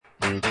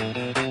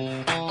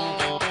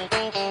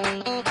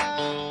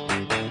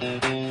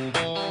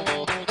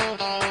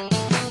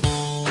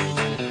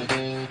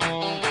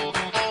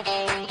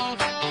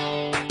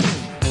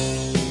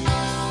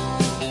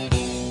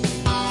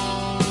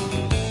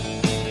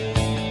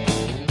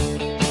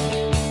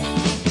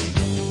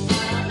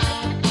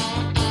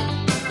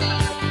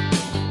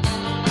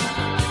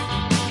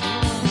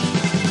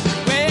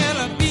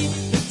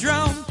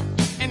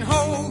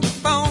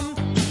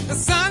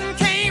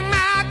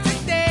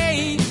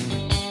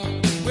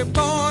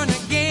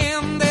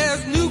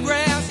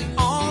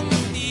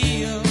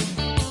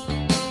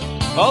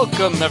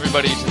Welcome,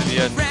 everybody, to the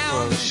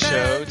Vietnam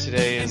Show.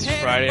 Today is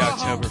Friday,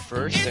 October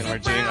 1st, and we're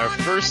doing our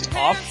first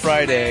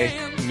off-Friday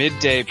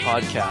midday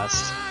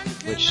podcast,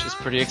 which is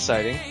pretty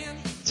exciting.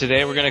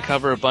 Today we're going to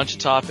cover a bunch of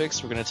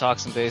topics. We're going to talk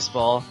some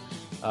baseball,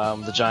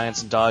 the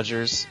Giants and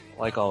Dodgers,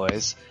 like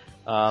always.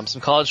 Some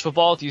college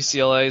football with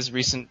UCLA's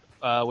recent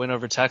win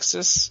over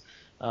Texas.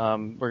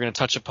 We're going to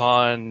touch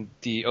upon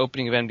the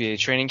opening of NBA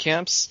training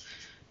camps,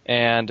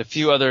 and a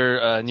few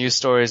other news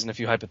stories and a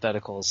few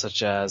hypotheticals,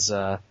 such as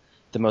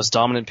the most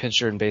dominant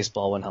pitcher in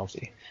baseball when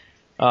healthy.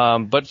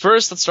 But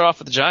first, let's start off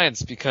with the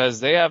Giants, because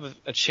they have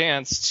a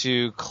chance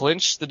to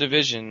clinch the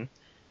division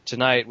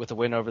tonight with a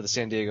win over the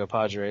San Diego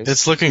Padres.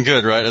 It's looking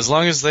good, right? As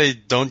long as they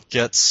don't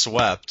get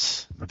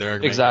swept, they're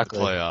going to make the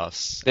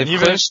playoffs. And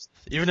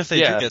even if they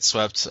do get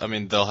swept, I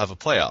mean, they'll have a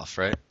playoff,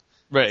 right?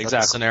 Right, Is exactly.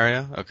 That the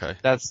scenario? Okay.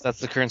 That's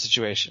the current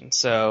situation.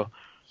 So,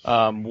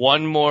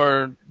 one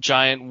more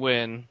Giant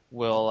win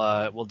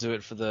will do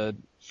it for the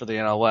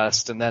NL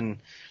West, and then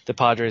the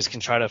Padres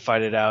can try to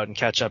fight it out and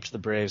catch up to the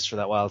Braves for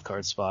that wild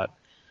card spot.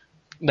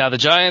 Now, the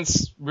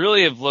Giants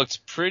really have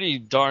looked pretty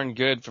darn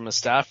good from a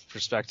staff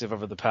perspective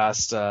over the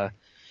past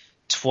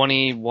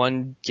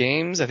 21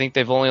 games. I think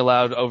they've only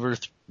allowed over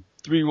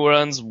 3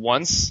 runs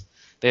once.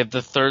 They have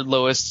the third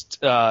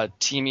lowest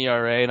team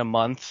ERA in a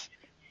month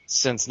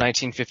since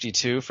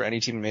 1952 for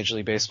any team in Major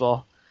League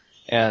Baseball.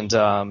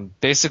 And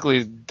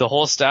basically, the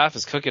whole staff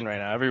is cooking right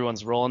now.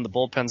 Everyone's rolling. The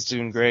bullpen's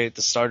doing great.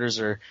 The starters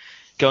are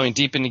going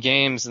deep into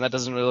games, and that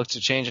doesn't really look to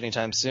change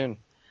anytime soon.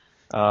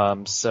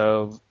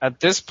 So at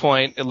this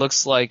point, it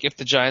looks like if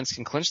the Giants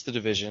can clinch the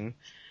division,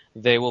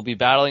 they will be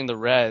battling the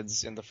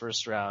Reds in the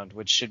first round,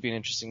 which should be an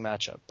interesting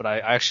matchup. But I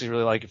actually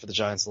really like it for the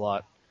Giants a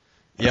lot.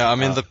 Yeah, I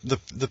mean,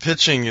 the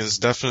pitching is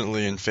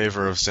definitely in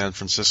favor of San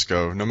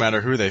Francisco, no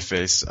matter who they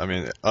face. I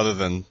mean, they're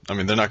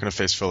not going to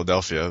face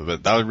Philadelphia,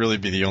 but that would really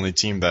be the only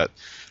team that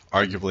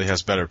arguably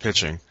has better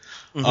pitching.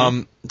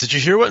 Mm-hmm. Did you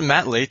hear what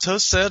Matt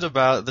Latos said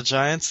about the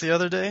Giants the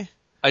other day?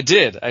 I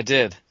did.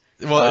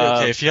 Well,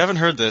 okay, if you haven't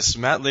heard this,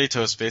 Matt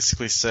Latos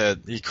basically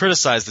said, he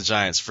criticized the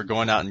Giants for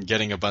going out and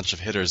getting a bunch of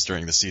hitters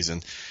during the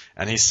season.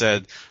 And he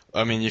said,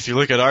 I mean, if you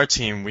look at our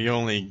team, we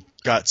only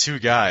got 2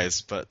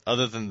 guys, but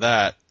other than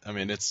that, I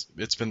mean, it's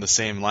been the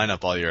same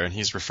lineup all year. And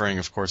he's referring,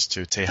 of course,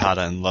 to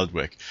Tejada and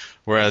Ludwig.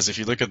 Whereas if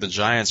you look at the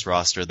Giants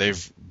roster,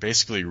 they've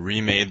basically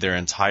remade their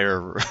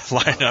entire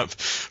lineup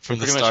from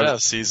the start of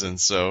the season.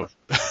 So,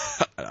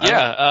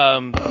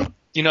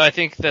 I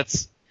think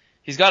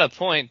he's got a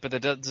point, but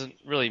that doesn't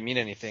really mean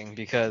anything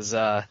because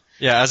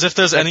as if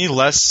there's any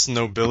less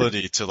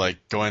nobility to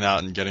like going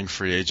out and getting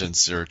free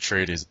agents or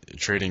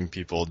trading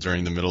people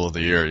during the middle of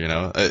the year, you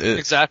know.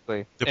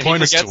 Exactly. The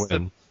point is to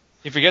win.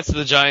 He forgets that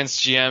the Giants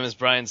GM is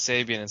Brian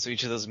Sabian, and so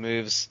each of those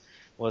moves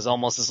was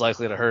almost as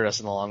likely to hurt us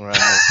in the long run.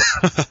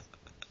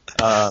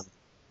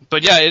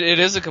 But yeah, it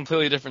is a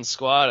completely different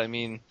squad. I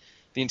mean,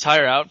 the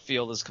entire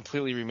outfield is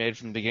completely remade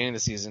from the beginning of the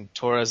season.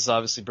 Torres is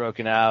obviously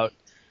broken out.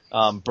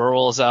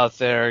 Burrell's out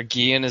there,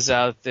 Guillen is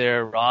out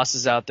there, Ross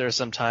is out there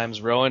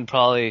sometimes. Rowan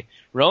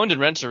and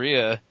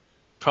Renteria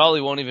probably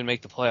won't even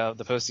make the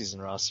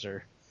postseason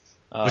roster.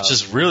 Which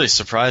is really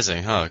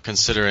surprising, huh?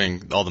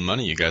 Considering all the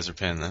money you guys are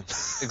paying them.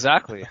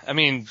 Exactly. I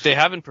mean, they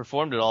haven't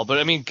performed at all, but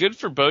I mean, good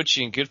for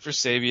Bochy and good for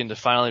Sabian to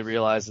finally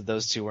realize that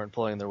those two weren't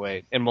pulling their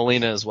weight, and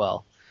Molina as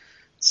well.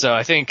 So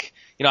I think,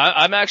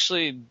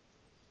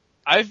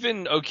 I've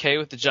been okay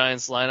with the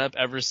Giants lineup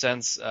ever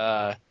since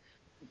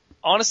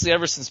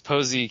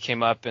Posey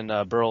came up and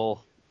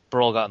Burrell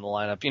got in the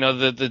lineup. You know,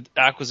 the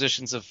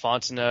acquisitions of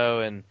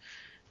Fontenot and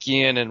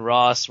Guillen and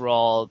Ross were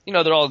all,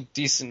 they're all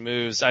decent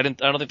moves. I don't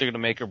think they're going to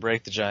make or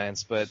break the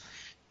Giants, but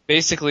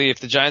basically if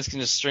the Giants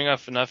can just string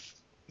up enough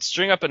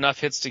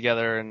hits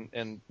together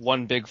and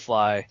one big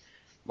fly,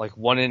 like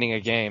 1 inning a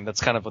game,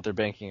 that's kind of what they're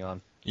banking on.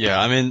 Yeah,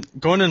 I mean,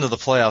 going into the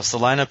playoffs, the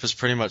lineup is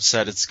pretty much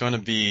set. It's going to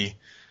be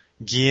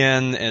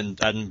Guillen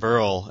and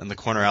Burrell in the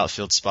corner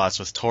outfield spots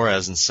with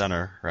Torres in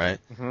center, right?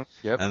 Mm-hmm.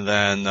 Yep. And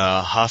then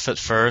Huff at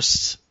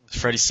first,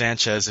 Freddie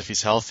Sanchez if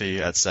he's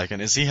healthy at second.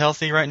 Is he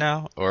healthy right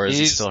now, or is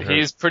he still hurt?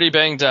 He's pretty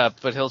banged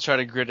up, but he'll try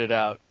to grit it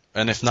out.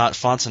 And if not,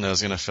 Fontenot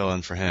is going to fill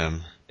in for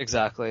him.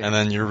 Exactly. And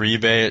then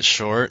Uribe at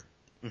short.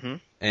 Mm-hmm.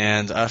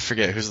 And I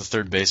forget who's the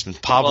third baseman.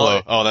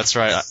 Pablo. Oh, that's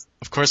right.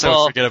 Of course I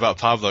would forget about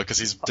Pablo because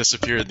he's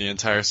disappeared the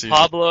entire season.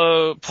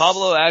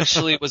 Pablo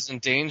actually was in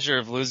danger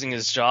of losing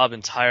his job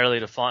entirely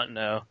to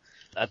Fontenot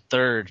at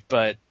third,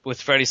 but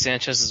with Freddie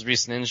Sanchez's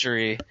recent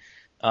injury,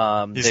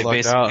 He's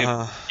lucked out,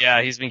 huh?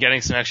 Yeah, he's been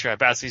getting some extra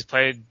at-bats. He's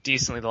played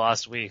decently the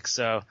last week,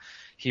 so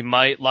he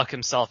might luck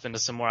himself into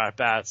some more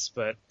at-bats,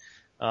 but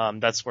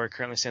that's where it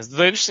currently stands.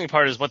 The interesting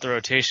part is what the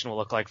rotation will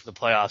look like for the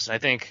playoffs, and I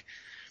think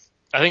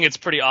it's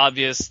pretty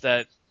obvious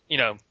that,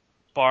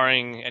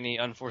 barring any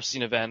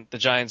unforeseen event, the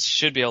Giants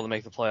should be able to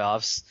make the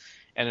playoffs,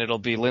 and it'll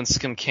be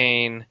Lincecum,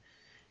 Kane,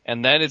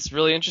 and then it's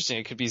really interesting.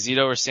 It could be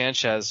Zito or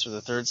Sanchez for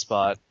the third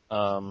spot.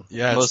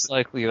 Most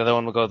likely the other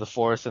one will go to the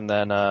fourth, and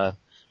then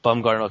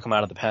Bumgarner will come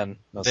out of the pen.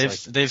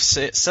 They've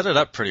set it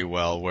up pretty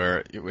well.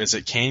 Where is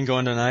it? Kane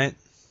going tonight?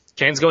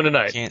 Kane's going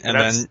tonight, and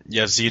then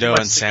you have Zito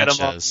and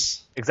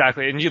Sanchez.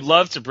 Exactly, and you'd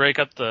love to break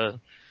up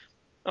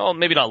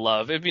maybe not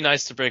love. It'd be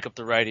nice to break up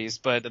the righties,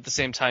 but at the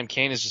same time,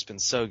 Kane has just been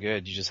so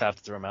good. You just have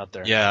to throw him out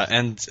there. Yeah,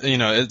 and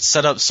it's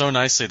set up so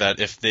nicely that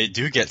if they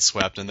do get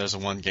swept and there's a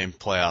one-game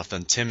playoff,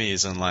 then Timmy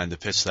is in line to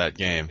pitch that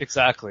game.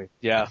 Exactly.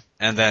 Yeah.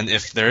 And then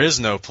if there is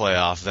no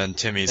playoff, then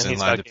Timmy's in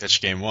line to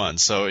pitch game one.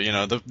 So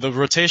the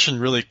rotation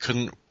really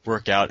couldn't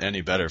work out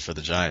any better for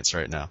the Giants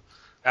right now.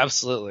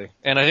 Absolutely,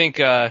 and I think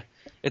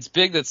it's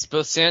big that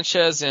both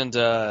Sanchez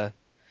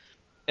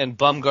and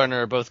Bumgarner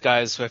are both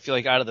guys who I feel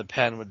like out of the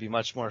pen would be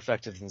much more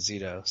effective than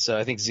Zito. So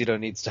I think Zito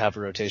needs to have a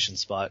rotation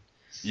spot.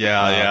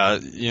 Yeah.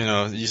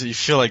 You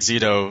feel like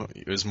Zito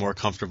is more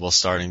comfortable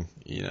starting.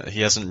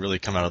 He hasn't really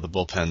come out of the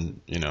bullpen,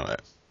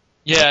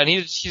 Yeah, and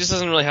he just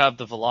doesn't really have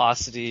the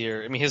velocity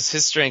his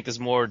strength is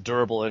more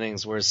durable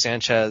innings, whereas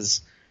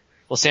Sanchez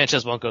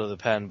won't go to the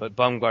pen, but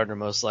Bumgarner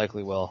most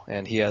likely will,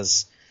 and he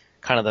has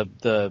kind of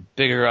the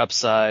bigger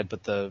upside,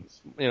 but a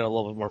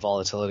little bit more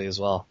volatility as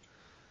well.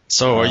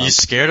 So, are you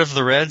scared of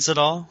the Reds at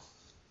all?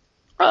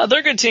 They're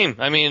a good team.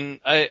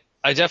 I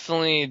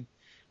definitely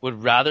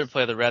would rather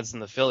play the Reds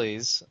than the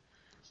Phillies.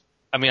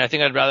 I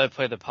think I'd rather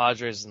play the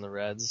Padres than the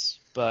Reds,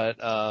 but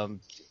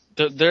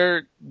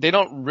they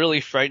don't really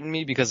frighten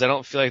me because I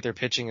don't feel like their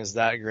pitching is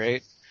that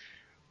great.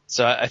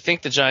 So I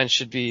think the Giants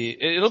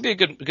it'll be a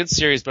good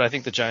series, but I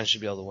think the Giants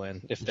should be able to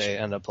win if they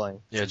end up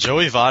playing. Yeah,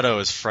 Joey Votto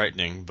is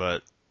frightening,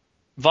 but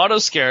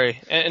Votto's scary,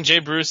 and Jay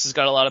Bruce has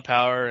got a lot of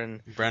power,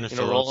 and Brandon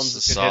Phillips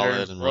is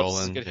solid, and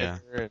Roland, yeah.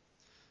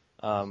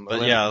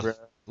 But yeah,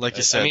 like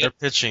you said, they're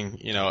pitching.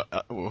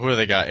 Who do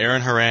they got?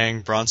 Aaron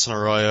Harang, Bronson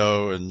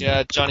Arroyo, and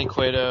Johnny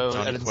Cueto.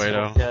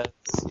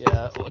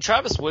 Yeah, well,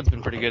 Travis Wood's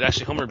been pretty good.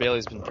 Actually, Homer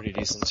Bailey's been pretty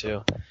decent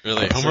too.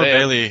 Really,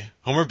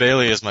 Homer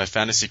Bailey is my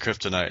fantasy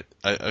kryptonite.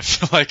 I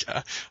feel like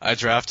I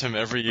draft him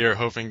every year,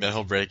 hoping that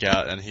he'll break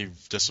out, and he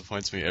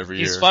disappoints me every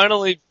year.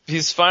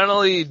 He's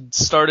finally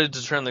started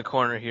to turn the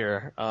corner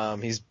here.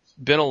 He's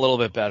been a little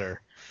bit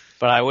better,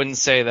 but I wouldn't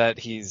say that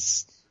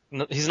he's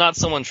not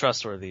someone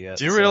trustworthy yet.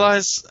 Do you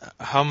realize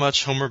how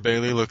much Homer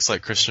Bailey looks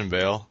like Christian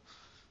Bale?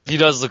 He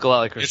does look a lot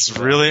like Christian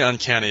Bale. It's really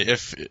uncanny.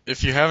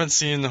 If you haven't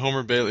seen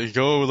Homer Bailey,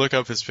 go look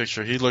up his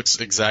picture. He looks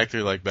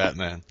exactly like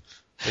Batman.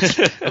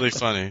 It's really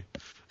funny.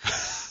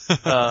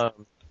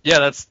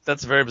 Yeah,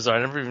 that's very bizarre. I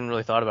never even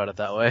really thought about it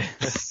that way.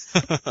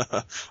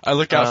 I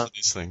look out for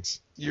these things.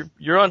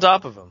 You're on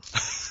top of them.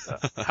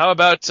 How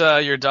about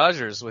your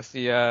Dodgers with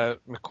the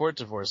McCourt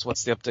divorce?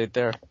 What's the update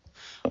there?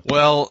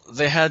 Well,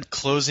 they had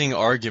closing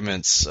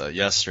arguments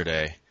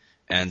yesterday,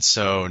 and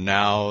so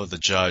now the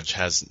judge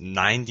has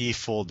 90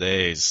 full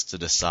days to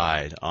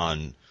decide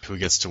on who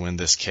gets to win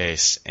this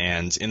case.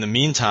 And in the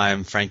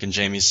meantime, Frank and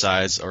Jamie's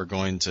sides are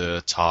going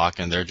to talk,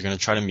 and they're going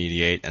to try to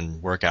mediate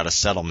and work out a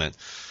settlement.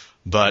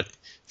 But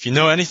if you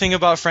know anything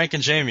about Frank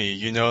and Jamie,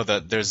 you know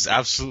that there's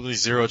absolutely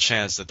zero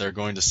chance that they're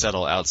going to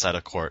settle outside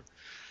of court.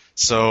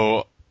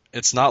 So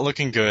it's not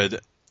looking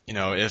good.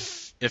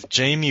 If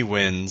Jamie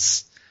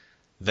wins,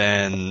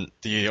 then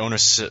the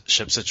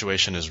ownership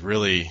situation is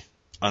really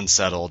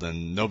unsettled,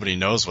 and nobody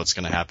knows what's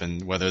going to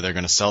happen, whether they're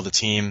going to sell the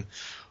team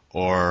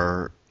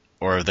or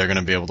they're going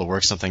to be able to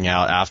work something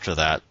out after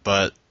that.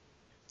 But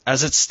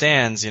as it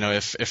stands,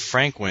 if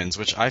Frank wins,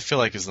 which I feel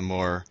like is the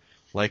more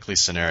likely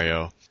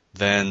scenario,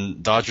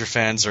 then Dodger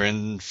fans are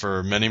in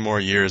for many more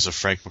years of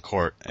Frank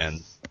McCourt.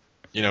 And,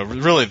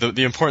 really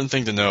the important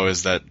thing to know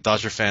is that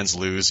Dodger fans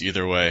lose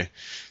either way,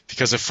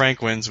 because if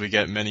Frank wins, we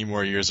get many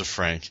more years of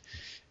Frank.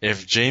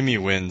 If Jamie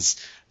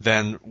wins,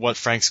 then what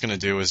Frank's going to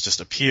do is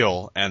just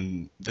appeal,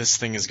 and this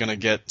thing is going to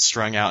get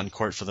strung out in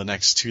court for the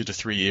next 2 to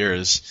 3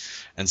 years.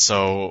 And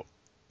so,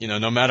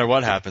 no matter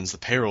what happens, the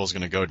payroll is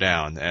going to go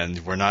down,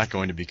 and we're not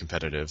going to be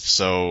competitive.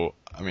 So,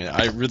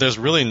 there's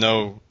really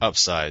no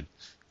upside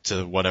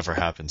to whatever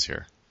happens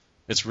here.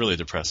 It's really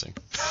depressing.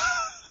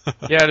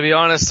 Yeah, to be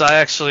honest,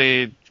 I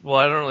don't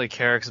really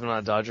care because I'm not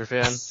a Dodger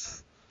fan.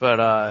 But,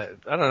 I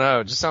don't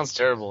know, it just sounds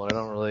terrible. I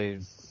don't really...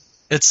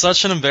 It's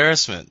such an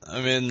embarrassment.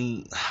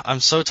 I'm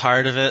so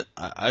tired of it.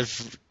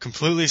 I've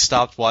completely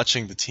stopped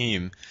watching the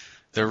team.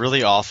 They're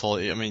really awful.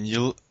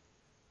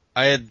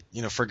 I had,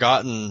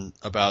 forgotten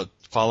about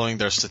following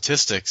their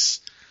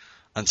statistics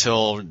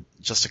until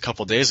just a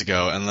couple days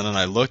ago, and then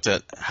I looked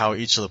at how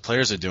each of the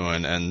players are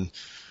doing, and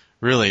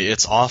really,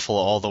 it's awful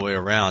all the way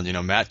around.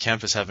 Matt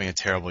Kemp is having a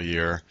terrible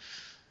year.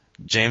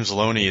 James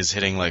Loney is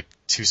hitting like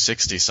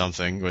 260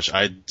 something, which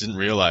I didn't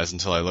realize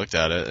until I looked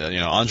at it.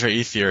 Andre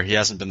Ethier, he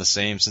hasn't been the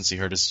same since he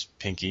hurt his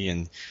pinky,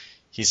 and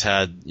he's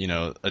had,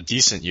 a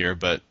decent year,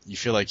 but you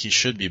feel like he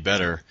should be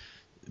better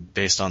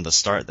based on the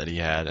start that he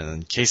had. And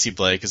then Casey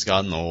Blake has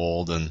gotten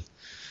old, and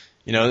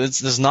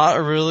there's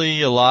not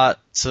really a lot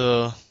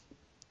to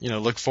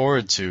look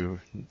forward to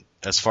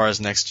as far as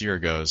next year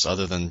goes,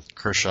 other than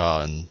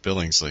Kershaw and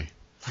Billingsley.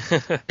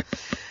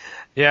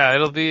 Yeah,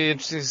 it'll be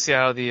interesting to see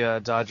how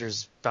the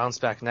Dodgers bounce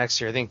back next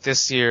year. I think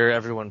this year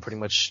everyone pretty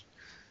much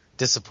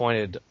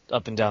disappointed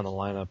up and down the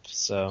lineup,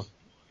 so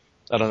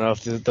I don't know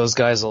if those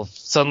guys will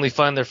suddenly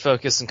find their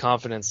focus and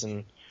confidence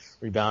and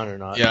rebound or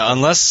not. Yeah,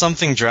 unless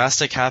something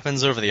drastic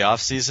happens over the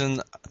off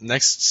season,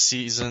 next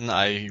season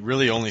I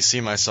really only see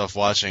myself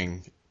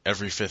watching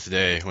every fifth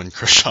day when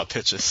Kershaw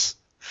pitches.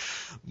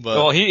 But,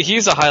 well,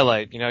 he's a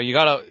highlight. You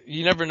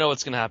never know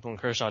what's going to happen when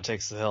Kershaw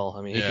takes the hill.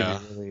 I mean,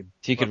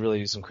 he could really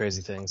do some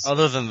crazy things.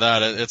 Other than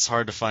that, it's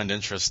hard to find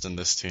interest in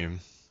this team.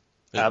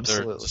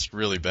 Absolutely. They're just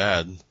really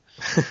bad.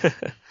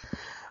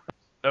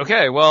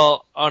 Okay,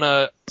 well, on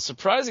a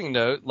surprising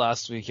note,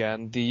 last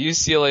weekend, the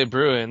UCLA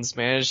Bruins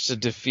managed to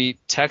defeat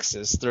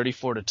Texas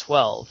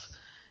 34-12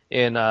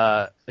 in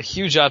a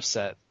huge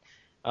upset.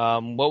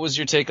 What was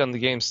your take on the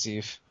game,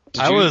 Steve?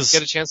 Did you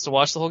get a chance to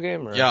watch the whole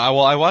game? Or? Yeah,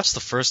 I watched the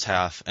first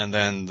half, and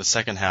then the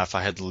second half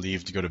I had to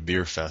leave to go to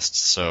Beer Fest,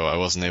 so I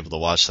wasn't able to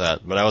watch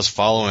that. But I was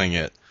following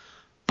it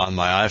on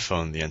my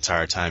iPhone the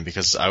entire time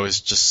because I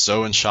was just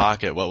so in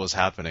shock at what was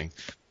happening.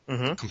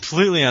 Mm-hmm.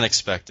 Completely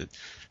unexpected.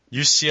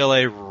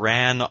 UCLA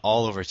ran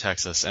all over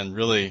Texas, and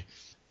really,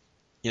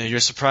 you're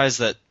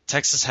surprised that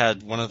Texas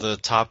had one of the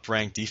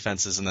top-ranked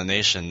defenses in the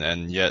nation,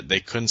 and yet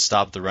they couldn't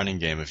stop the running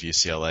game of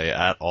UCLA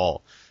at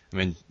all. I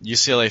mean,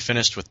 UCLA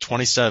finished with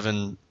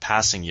 27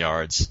 passing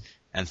yards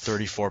and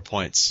 34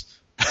 points.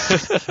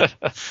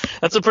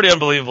 That's a pretty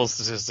unbelievable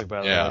statistic,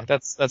 by the way.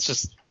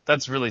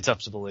 That's really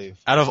tough to believe.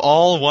 Out of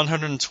all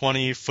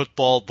 120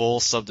 football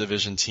bowl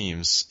subdivision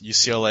teams,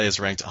 UCLA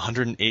is ranked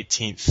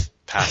 118th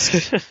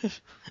passing.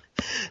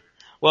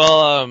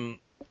 Well,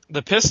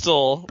 the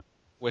pistol,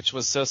 which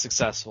was so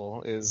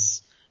successful,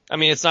 it's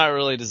not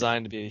really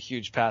designed to be a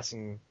huge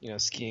passing,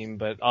 scheme,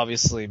 but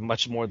obviously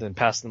much more than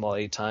passing the ball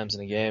 8 times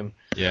in a game.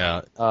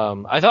 Yeah.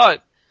 I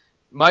thought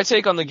my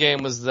take on the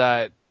game was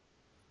that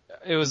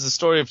it was a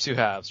story of two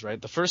halves,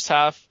 right? The first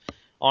half,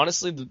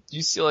 honestly, the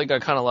UCLA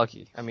got kind of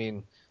lucky. I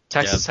mean,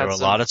 Texas had a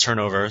lot of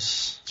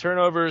turnovers,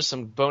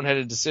 some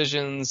boneheaded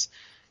decisions,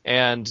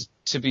 and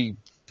to be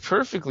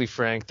perfectly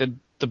frank,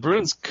 the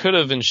Bruins could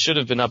have and should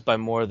have been up by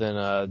more than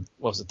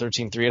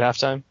 13-3 at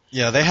halftime.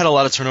 Yeah, they had a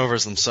lot of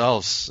turnovers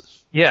themselves.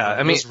 Yeah,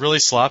 it was really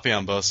sloppy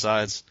on both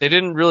sides. They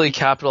didn't really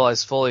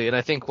capitalize fully, and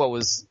I think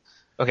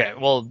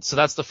so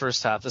that's the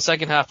first half. The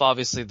second half,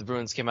 obviously, the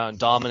Bruins came out and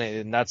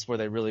dominated, and that's where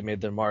they really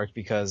made their mark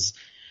because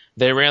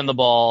they ran the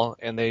ball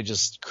and they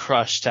just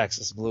crushed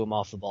Texas, blew them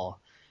off the ball.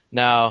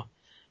 Now,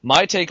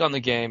 my take on the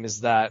game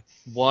is that,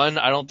 one,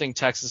 I don't think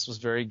Texas was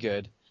very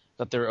good,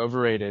 that they're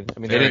overrated. I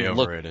mean,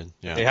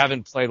 they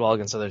haven't played well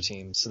against other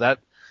teams, so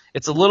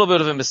it's a little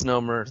bit of a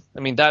misnomer. I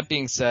mean, that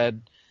being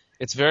said,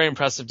 it's very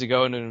impressive to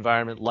go into an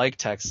environment like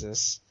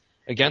Texas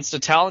against a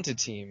talented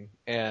team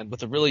and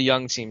with a really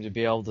young team to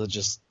be able to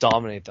just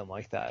dominate them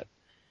like that.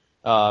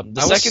 I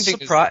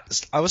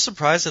was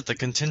surprised at the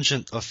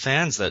contingent of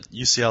fans that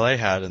UCLA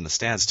had in the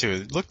stands too.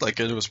 It looked like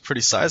it was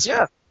pretty sizable.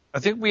 Yeah, I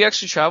think we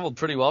actually traveled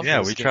pretty well.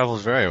 Yeah, we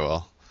traveled very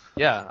well.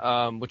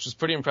 Yeah, which was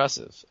pretty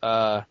impressive.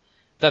 At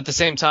the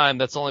same time,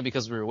 that's only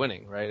because we were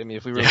winning, right? I mean,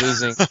 if we were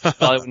losing, we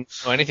probably wouldn't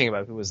know anything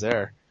about who was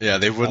there. Yeah,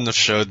 they wouldn't have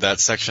showed that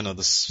section of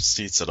the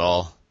seats at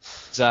all.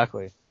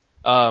 Exactly.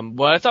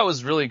 What I thought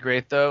was really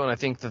great, though, and I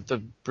think that the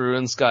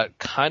Bruins got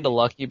kind of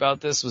lucky about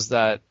this, was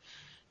that,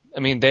 I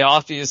mean, they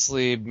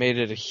obviously made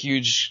it a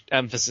huge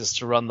emphasis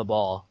to run the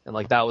ball, and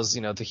that was,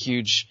 the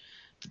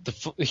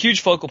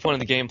huge focal point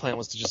of the game plan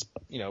was to just,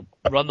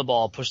 run the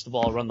ball, push the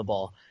ball, run the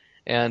ball,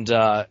 and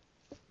the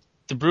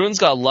Bruins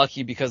got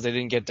lucky because they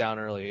didn't get down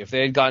early. If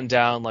they had gotten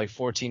down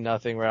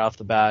 14-0 right off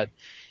the bat,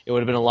 it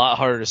would have been a lot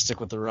harder to stick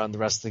with the run the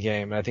rest of the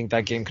game, and I think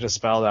that game could have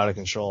spiraled out of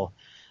control.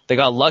 They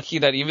got lucky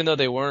that even though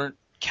they weren't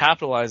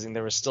capitalizing,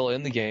 they were still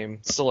in the game,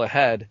 still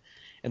ahead,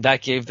 and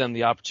that gave them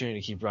the opportunity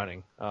to keep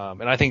running.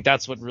 And I think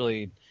that's what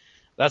really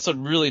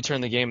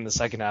turned the game in the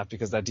second half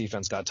because that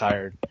defense got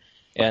tired.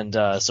 And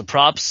so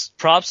props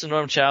to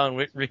Norm Chow and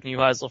Rick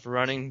Neuheisel for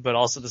running, but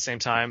also at the same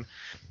time,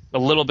 a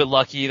little bit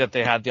lucky that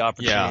they had the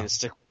opportunity to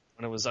stick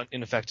when it was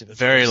ineffective.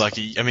 Very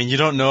lucky. I mean, you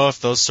don't know if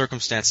those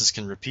circumstances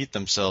can repeat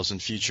themselves in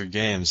future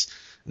games.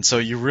 And so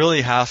you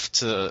really have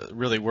to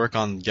really work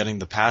on getting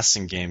the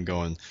passing game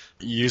going.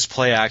 You use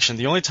play action.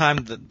 The only time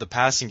that the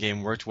passing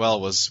game worked well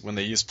was when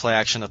they used play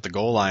action at the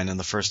goal line in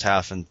the first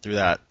half and threw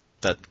that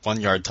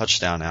 1-yard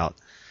touchdown out.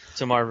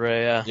 To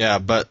Marbury, yeah. Yeah,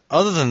 but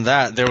other than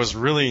that, there was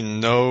really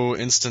no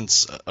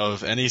instance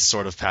of any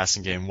sort of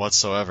passing game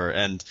whatsoever.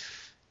 And,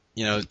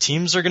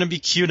 teams are going to be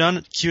cued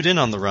in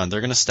on the run.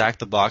 They're going to stack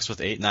the box with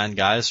 8-9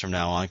 guys from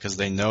now on because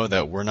they know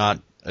that we're not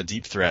a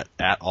deep threat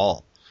at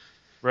all.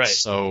 Right.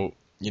 So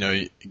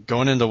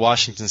going into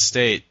Washington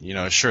State,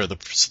 sure,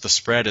 the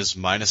spread is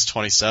minus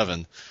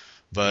 27,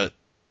 but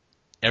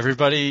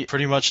everybody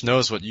pretty much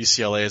knows what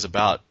UCLA is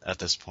about at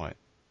this point.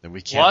 That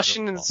we can't.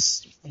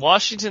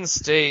 Washington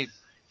State,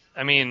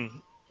 I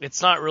mean,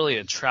 it's not really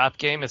a trap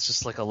game. It's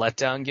just like a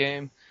letdown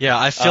game. Yeah,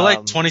 I feel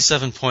like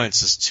 27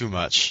 points is too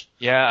much.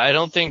 Yeah, I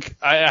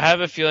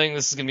have a feeling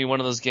this is going to be one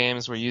of those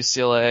games where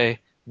UCLA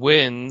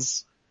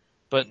wins,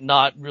 but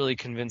not really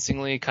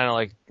convincingly, kind of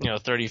like,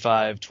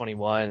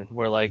 35-21,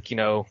 where like,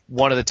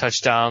 one of the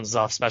touchdowns is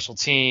off special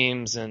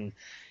teams and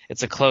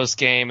it's a close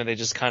game and they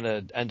just kind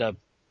of end up,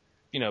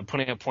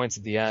 putting up points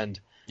at the end.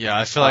 Yeah,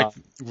 I feel like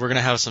we're going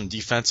to have some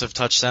defensive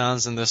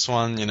touchdowns in this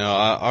one.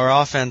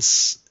 Our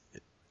offense,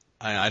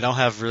 I don't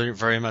have really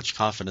very much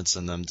confidence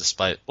in them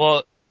despite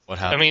what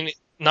happened. I mean,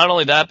 not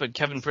only that, but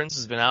Kevin Prince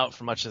has been out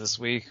for much of this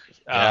week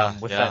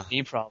with that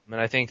knee problem.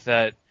 And I think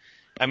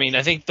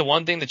the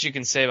one thing that you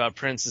can say about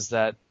Prince is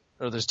that,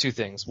 there's two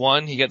things.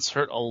 One, he gets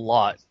hurt a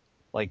lot,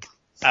 like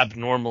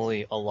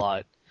abnormally a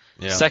lot.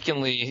 Yeah.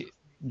 Secondly,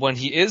 when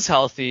he is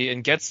healthy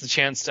and gets the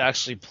chance to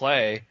actually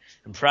play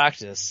and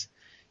practice,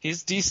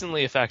 he's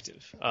decently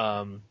effective.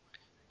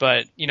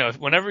 But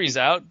whenever he's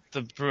out,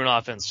 the Bruin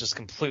offense just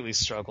completely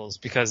struggles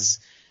because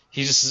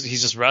he's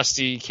just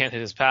rusty, can't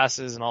hit his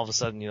passes, and all of a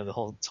sudden, the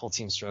whole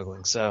team's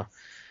struggling. So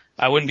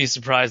I wouldn't be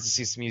surprised to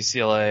see some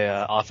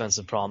UCLA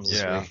offensive problems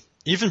this week.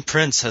 Even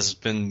Prince has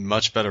been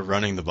much better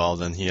running the ball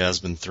than he has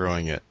been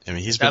throwing it. I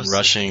mean, he's been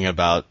rushing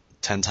about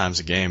 10 times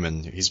a game,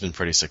 and he's been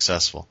pretty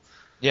successful.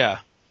 Yeah.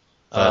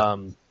 I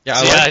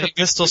like the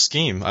pistol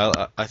scheme.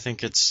 I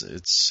think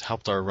it's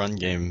helped our run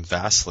game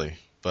vastly.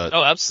 But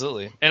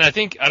absolutely. And I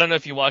don't know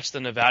if you watched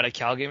the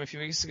Nevada-Cal game a few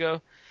weeks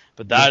ago,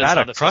 but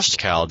Nevada crushed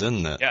Cal,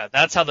 didn't it? Yeah,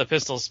 that's how the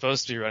pistol's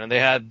supposed to be running. They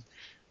had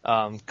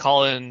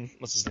Colin,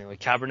 what's his name, like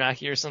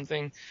Kaepernick or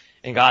something,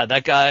 and God,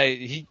 that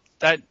guy,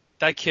 that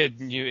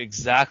kid knew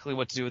exactly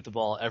what to do with the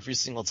ball every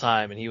single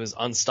time, and he was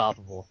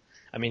unstoppable.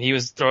 I mean, he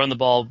was throwing the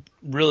ball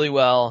really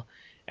well,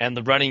 and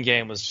the running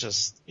game was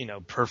just,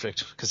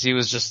 perfect because he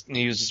was just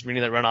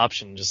reading that run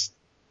option, just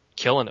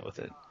killing it with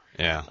it.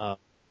 Yeah.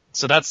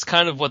 So that's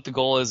kind of what the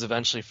goal is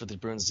eventually for the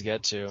Bruins to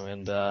get to,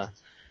 and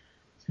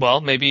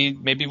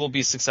maybe we'll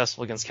be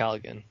successful against Cal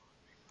again.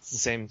 It's the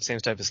same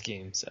type of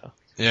scheme. So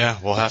yeah,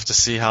 we'll have to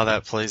see how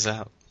that plays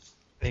out.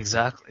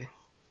 Exactly.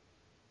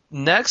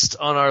 Next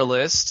on our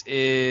list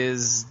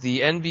is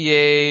the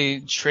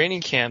NBA training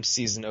camp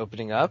season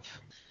opening up,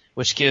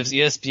 which gives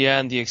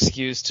ESPN the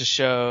excuse to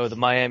show the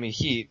Miami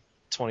Heat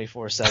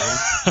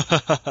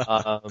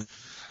 24/7,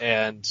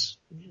 and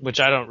which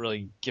I don't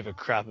really give a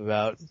crap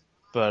about.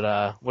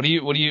 But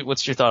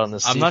what's your thought on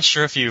this? I'm not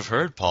sure if you've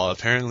heard, Paul.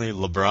 Apparently,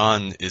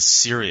 LeBron is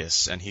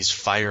serious and he's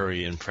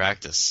fiery in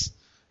practice.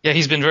 Yeah,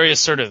 he's been very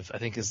assertive, I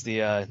think is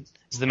the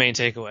main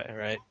takeaway,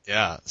 right?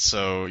 Yeah,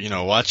 so,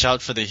 watch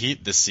out for the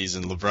Heat this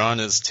season. LeBron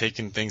is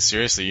taking things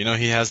seriously.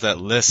 He has that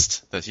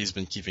list that he's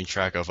been keeping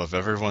track of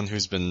everyone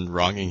who's been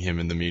wronging him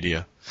in the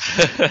media.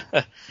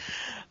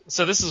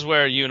 So this is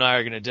where you and I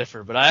are going to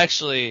differ, but I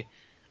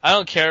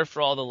don't care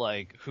for all the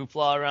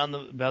hoopla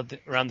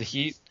around the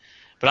Heat,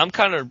 but I'm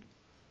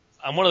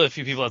one of the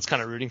few people that's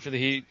kind of rooting for the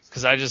Heat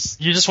because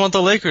you just want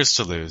the Lakers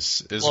to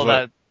lose.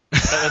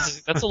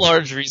 That's a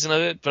large reason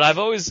of it, but I've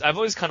always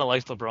kind of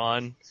liked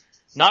LeBron.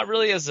 Not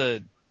as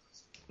a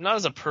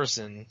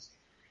person,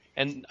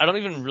 and I don't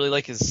even really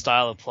like his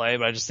style of play,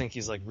 but I just think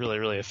he's really,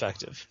 really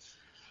effective.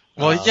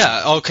 Well,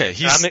 yeah, okay.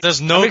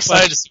 There's no I'm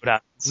excited to see what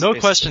happens. No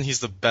question he's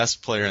the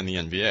best player in the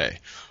NBA,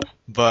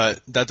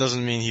 but that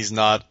doesn't mean he's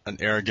not an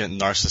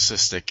arrogant,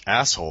 narcissistic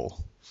asshole.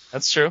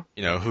 That's true.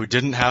 Who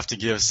didn't have to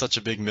give such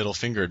a big middle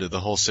finger to the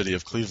whole city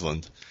of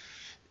Cleveland.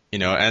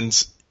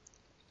 And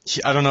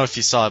I don't know if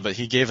you saw it, but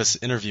he gave us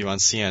an interview on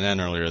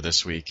CNN earlier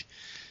this week.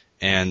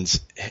 And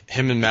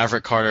him and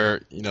Maverick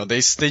Carter, they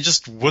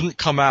just wouldn't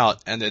come out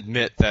and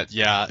admit that,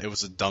 yeah, it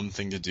was a dumb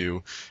thing to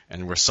do,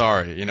 and we're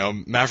sorry.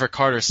 Maverick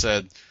Carter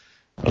said,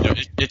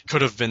 it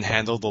could have been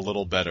handled a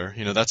little better.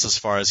 That's as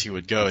far as he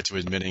would go to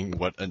admitting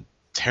what a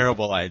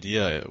terrible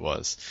idea it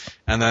was.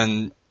 And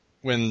then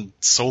when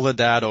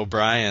Soledad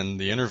O'Brien,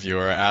 the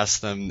interviewer,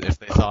 asked them if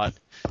they thought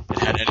it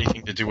had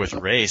anything to do with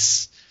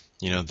race,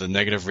 the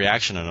negative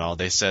reaction and all,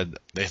 they said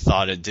they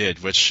thought it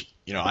did, which,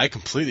 I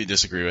completely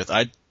disagree with.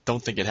 I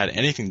don't think it had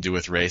anything to do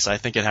with race. I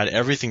think it had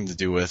everything to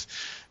do with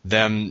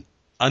them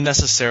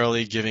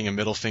unnecessarily giving a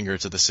middle finger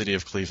to the city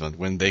of Cleveland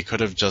when they could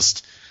have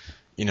just,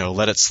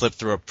 let it slip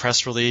through a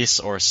press release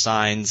or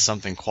signed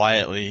something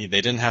quietly.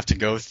 They didn't have to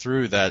go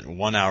through that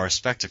 1 hour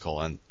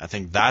spectacle, and I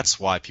think that's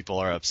why people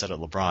are upset at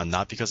LeBron,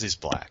 not because he's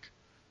black.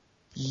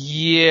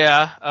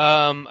 Yeah,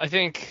 I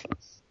think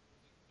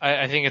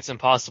it's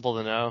impossible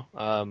to know.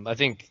 I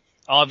think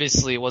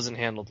obviously it wasn't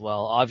handled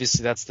well.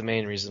 Obviously that's the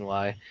main reason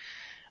why.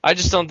 I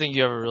just don't think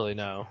you ever really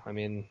know. I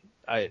mean,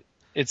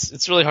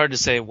 it's really hard to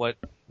say what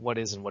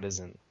is and what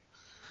isn't.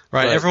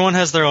 Right. But everyone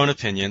has their own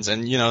opinions,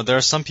 and there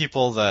are some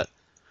people that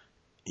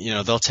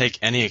they'll take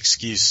any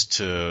excuse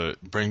to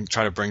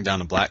try to bring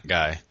down a black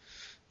guy,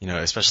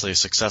 especially a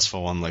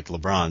successful one like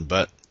LeBron.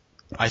 But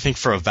I think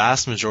for a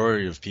vast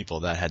majority of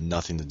people, that had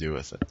nothing to do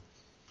with it.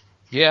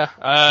 Yeah,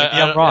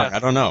 maybe I'm wrong. Yeah. I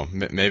don't know.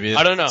 Maybe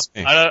I don't know.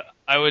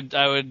 I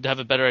would have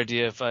a better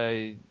idea if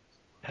I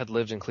had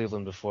lived in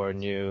Cleveland before and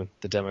knew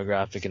the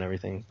demographic and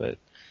everything. But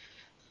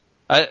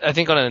I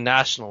think on a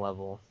national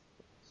level,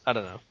 I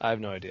don't know. I have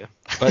no idea.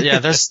 But yeah,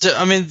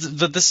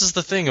 but this is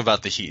the thing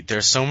about the Heat.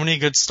 There's so many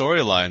good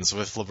storylines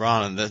with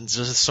LeBron, and there's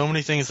just so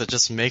many things that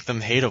just make them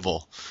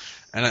hateable.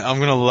 And I'm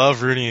gonna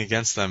love rooting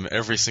against them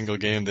every single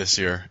game this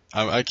year.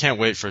 I can't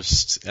wait for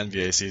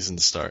NBA season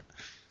to start.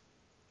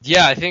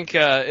 Yeah, I think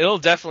it'll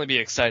definitely be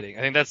exciting.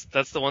 I think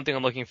that's the one thing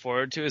I'm looking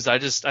forward to. I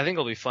think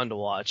it'll be fun to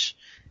watch,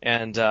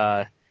 and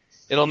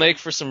it'll make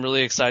for some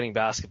really exciting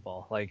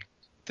basketball. Like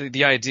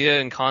the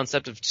idea and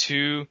concept of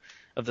two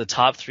of the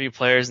top 3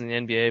 players in the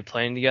NBA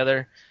playing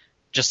together,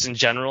 just in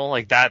general,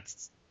 like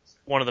that's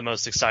one of the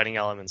most exciting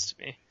elements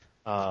to me.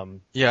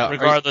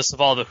 Regardless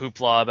of all the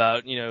hoopla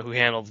about, who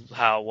handled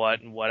how,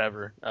 what, and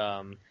whatever.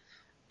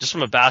 Just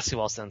from a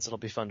basketball sense, it'll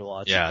be fun to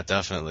watch. Yeah,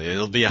 definitely.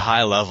 It'll be a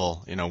high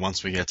level,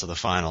 once we get to the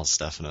finals,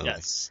 definitely.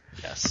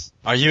 Yes.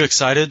 Are you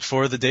excited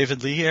for the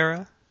David Lee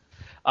era?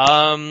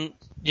 I'm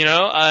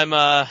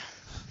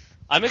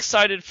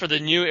excited for the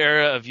new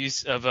era of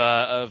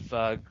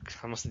I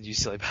almost said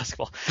UCLA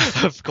basketball,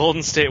 of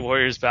Golden State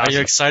Warriors basketball. Are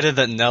you excited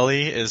that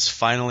Nelly is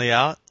finally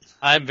out?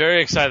 I'm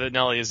very excited that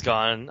Nelly is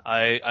gone.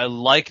 I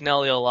like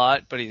Nelly a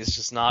lot, but he's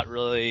just not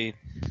really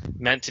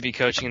meant to be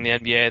coaching in the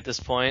NBA at this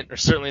point, or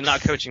certainly not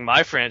coaching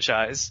my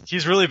franchise.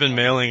 He's really been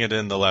mailing it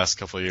in the last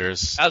couple of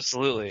years.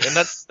 Absolutely. And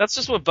that's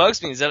just what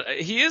bugs me, is that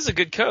he is a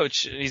good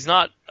coach. He's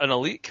not an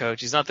elite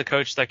coach. He's not the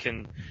coach that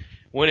can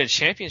win a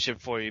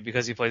championship for you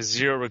because he places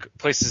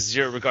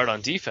zero regard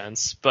on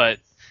defense, but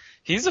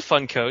he's a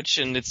fun coach,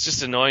 and it's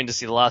just annoying to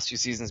see the last few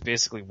seasons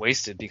basically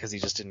wasted because he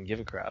just didn't give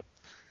a crap.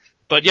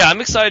 But yeah,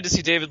 I'm excited to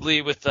see David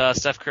Lee with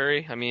Steph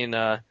Curry. I mean,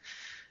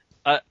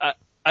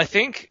 I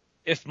think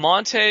if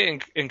Monte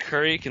and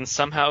Curry can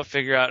somehow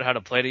figure out how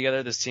to play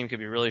together, this team could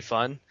be really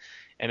fun.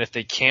 And if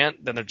they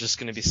can't, then they're just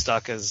going to be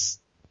stuck as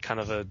kind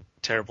of a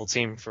terrible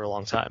team for a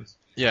long time.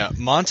 Yeah,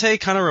 Monte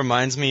kind of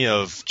reminds me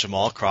of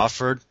Jamal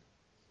Crawford,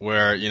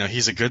 where,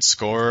 he's a good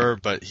scorer,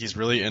 but he's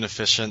really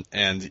inefficient,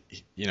 and,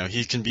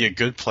 he can be a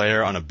good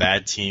player on a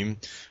bad team,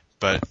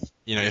 but,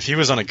 if he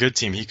was on a good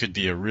team, he could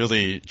be a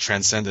really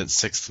transcendent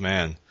sixth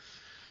man.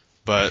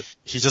 But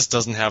he just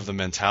doesn't have the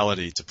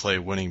mentality to play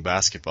winning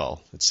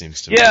basketball, it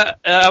seems to me. Yeah,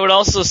 I would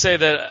also say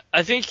that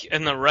I think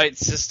in the right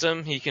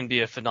system, he can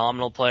be a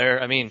phenomenal player.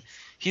 I mean,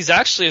 he's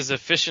actually as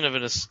efficient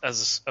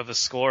of a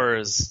scorer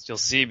as you'll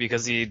see,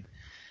 because he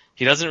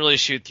doesn't really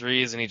shoot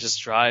threes, and he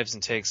just drives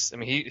and takes. I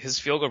mean, his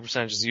field goal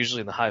percentage is usually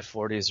in the high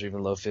 40s or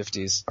even low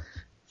 50s.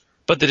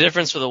 But the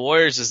difference for the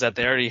Warriors is that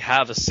they already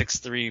have a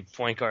 6'3"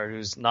 point guard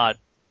who's not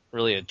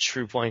really a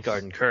true point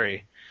guard in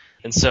Curry.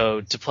 And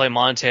so to play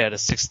Monte at a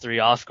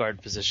 6'3" off guard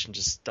position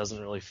just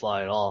doesn't really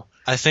fly at all.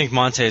 I think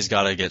Monte's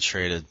got to get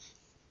traded.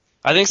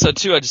 I think so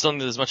too. I just don't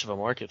think there's much of a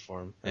market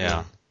for him.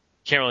 Yeah.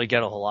 Can't really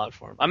get a whole lot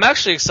for him. I'm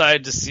actually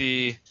excited to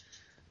see.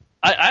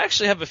 I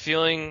actually have a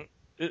feeling.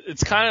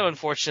 It's kind of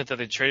unfortunate that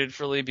they traded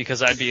for Lee,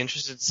 because I'd be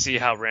interested to see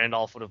how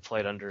Randolph would have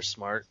played under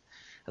Smart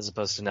as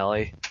opposed to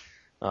Nelly.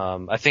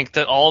 I think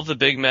that all of the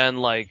big men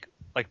like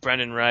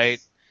Brendan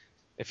Wright,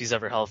 if he's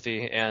ever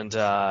healthy, and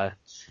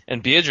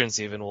Biedrins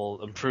even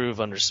will improve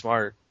under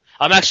Smart.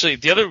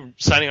 The other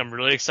signing I'm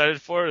really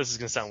excited for, this is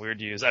going to sound weird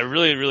to use, I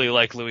really, really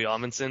like Louis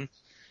Amundsen.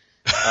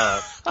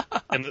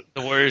 And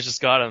the Warriors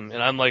just got him,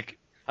 and I'm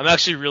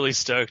actually really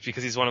stoked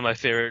because he's one of my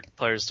favorite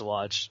players to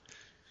watch.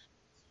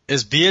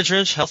 Is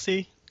Biedrins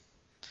healthy?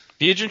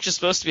 Biedrins is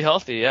supposed to be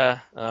healthy, yeah.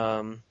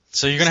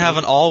 So you're going to have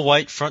an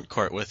all-white front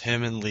court with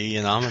him and Lee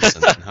and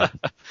Amundsen, huh?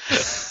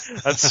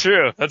 That's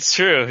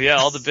true. Yeah,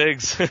 all the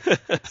bigs.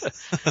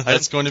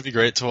 That's going to be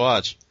great to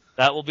watch.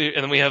 That will be,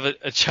 and then we have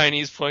a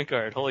Chinese point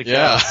guard. Holy cow.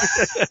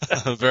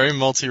 Yeah. Very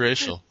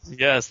multiracial.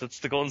 Yes, that's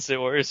the Golden State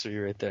Warriors for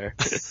you right there.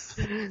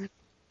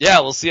 Yeah,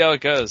 we'll see how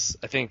it goes.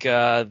 I think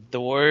the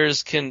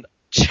Warriors can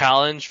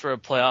challenge for a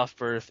playoff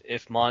berth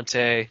if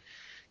Monte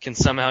can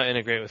somehow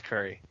integrate with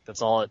Curry.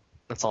 That's all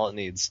it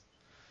needs.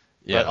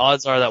 Yeah. But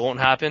odds are that won't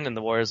happen, and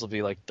the Warriors will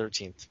be like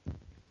 13th.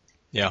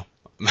 Yeah.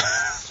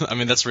 I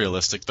mean, that's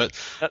realistic, but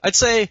I'd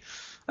say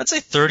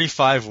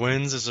 35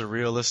 wins is a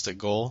realistic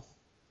goal.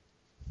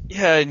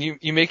 Yeah, and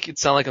you make it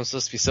sound like I'm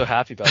supposed to be so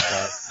happy about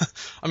that.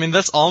 I mean,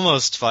 that's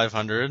almost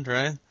 500,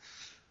 right?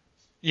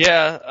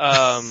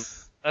 Yeah,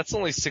 that's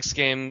only 6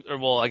 games, or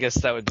well, I guess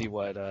that would be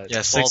what?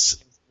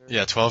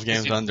 12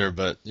 games under,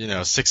 but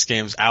 6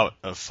 games out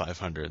of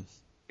 500.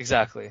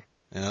 Exactly.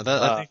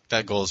 I think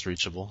that goal is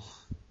reachable.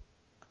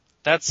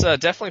 That's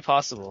definitely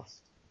possible.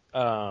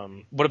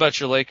 What about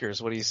your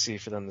Lakers? What do you see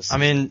for them this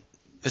season? I mean,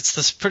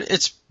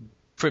 it's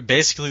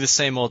basically the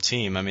same old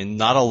team. I mean,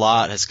 not a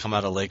lot has come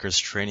out of Lakers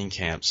training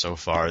camp so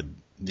far.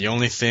 The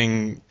only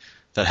thing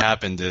that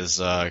happened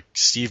is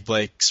Steve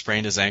Blake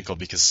sprained his ankle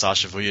because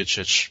Sasha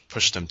Vujacic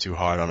pushed him too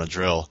hard on a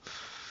drill.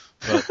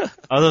 But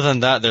other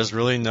than that, there's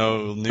really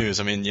no news.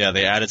 I mean, yeah,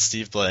 they added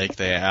Steve Blake,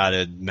 they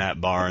added Matt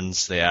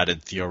Barnes, they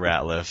added Theo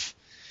Ratliff.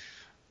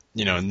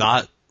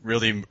 not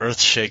really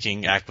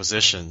earth-shaking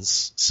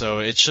acquisitions. So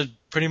it should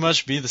pretty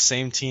much be the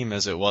same team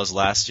as it was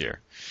last year.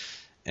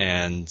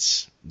 And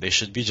they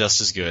should be just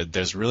as good.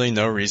 There's really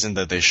no reason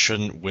that they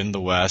shouldn't win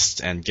the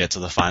West and get to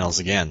the finals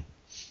again.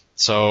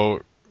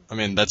 So, I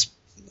mean,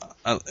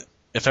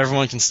 if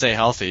everyone can stay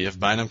healthy, if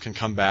Bynum can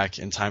come back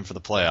in time for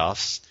the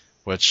playoffs,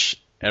 which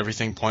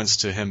everything points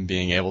to him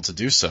being able to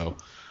do so,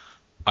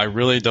 I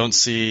really don't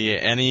see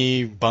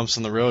any bumps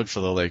in the road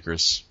for the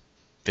Lakers.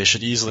 They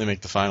should easily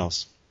make the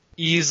finals.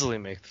 Easily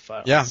make the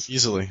finals? Yeah,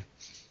 easily.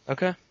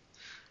 Okay.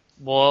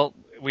 Well,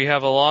 we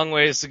have a long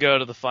ways to go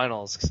to the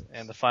finals,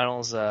 and the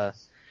finals, the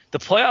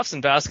playoffs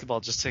in basketball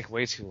just take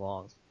way too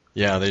long.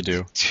 Yeah, they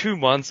do. 2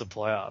 months of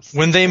playoffs.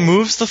 When they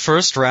moved the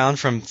first round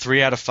from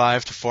 3 out of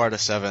 5 to 4 out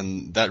of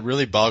 7, that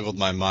really boggled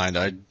my mind.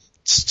 I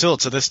still,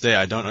 to this day,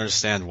 I don't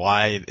understand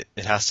why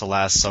it has to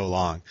last so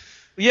long.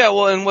 Yeah,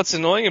 well, and what's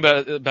annoying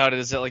about it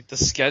is that like the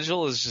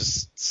schedule is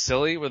just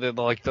silly, where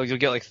you'll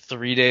get like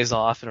 3 days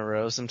off in a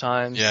row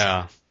sometimes.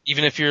 Yeah.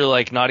 Even if you're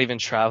like not even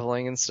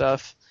traveling and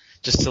stuff,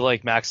 just to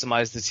like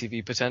maximize the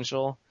TV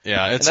potential.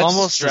 Yeah, it's and that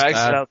almost just drags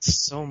as bad. it out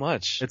so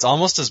much. It's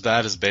almost as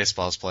bad as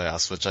baseball's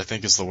playoffs, which I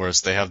think is the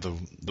worst. They have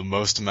the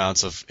most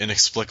amounts of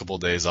inexplicable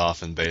days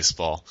off in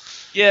baseball.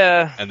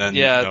 Yeah. And then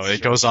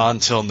it goes on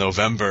till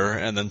November,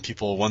 and then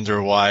people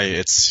wonder why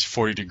it's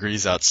 40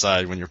 degrees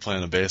outside when you're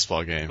playing a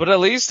baseball game. But at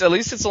least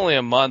it's only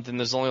a month, and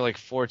there's only like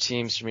 4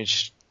 teams from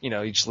each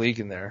league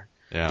in there.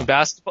 Yeah. In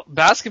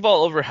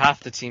basketball, over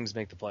half the teams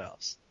make the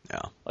playoffs.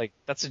 Yeah. Like,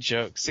 that's a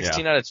joke.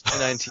 16 out of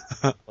 29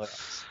 teams make the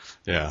playoffs.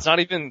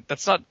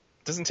 Yeah.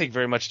 Doesn't take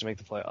very much to make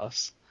the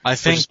playoffs. I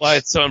think, which is why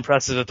it's so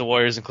impressive that the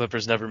Warriors and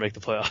Clippers never make the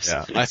playoffs.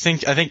 Yeah. I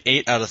think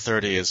 8 out of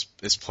 30 is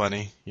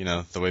plenty,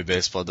 the way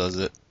baseball does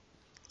it.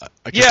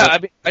 I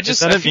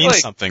feel means like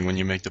something when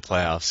you make the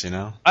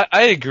playoffs,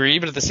 I agree,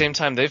 but at the same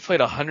time, they've played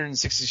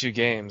 162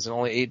 games and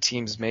only 8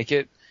 teams make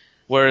it.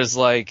 Whereas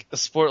like a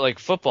sport like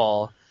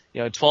football,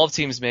 12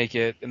 teams make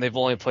it and they've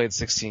only played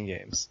 16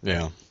 games.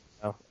 Yeah.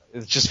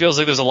 It just feels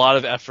like there's a lot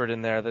of effort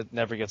in there that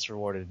never gets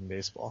rewarded in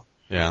baseball.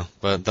 Yeah,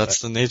 but that's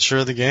the nature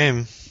of the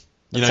game.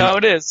 That's how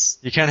it is.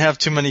 You can't have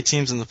too many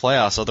teams in the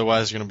playoffs,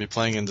 otherwise you're going to be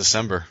playing in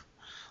December.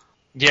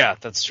 Yeah,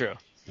 that's true.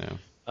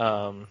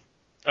 Yeah.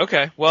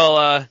 Okay,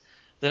 well,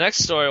 the next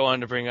story I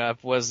wanted to bring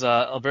up was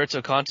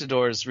Alberto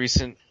Contador's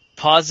recent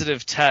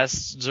positive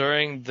test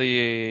during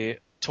the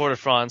Tour de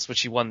France,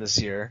 which he won this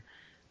year,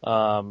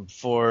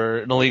 for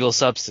an illegal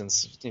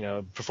substance,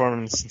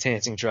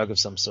 performance-enhancing drug of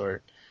some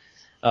sort.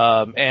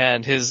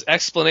 And his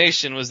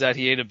explanation was that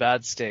he ate a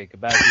bad steak.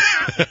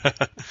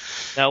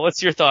 Now,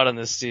 what's your thought on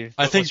this, Steve?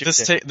 I think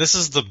this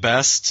is the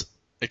best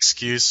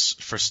excuse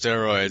for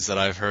steroids that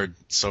I've heard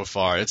so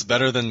far. It's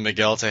better than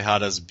Miguel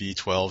Tejada's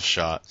B12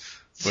 shot,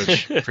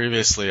 which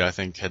previously I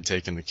think had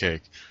taken the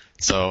cake.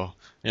 So,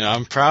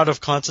 I'm proud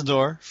of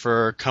Contador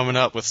for coming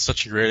up with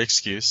such a great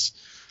excuse,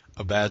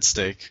 a bad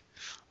steak.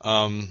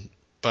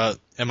 But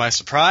am I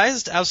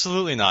surprised?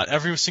 Absolutely not.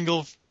 Every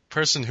single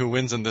person who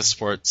wins in this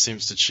sport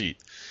seems to cheat.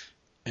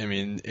 I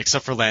mean,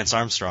 except for Lance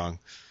Armstrong.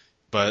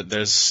 But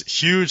there's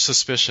huge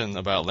suspicion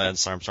about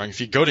Lance Armstrong. If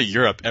you go to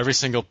Europe, every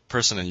single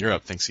person in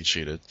Europe thinks he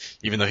cheated,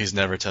 even though he's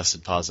never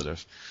tested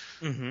positive.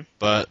 Mm-hmm.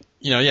 But,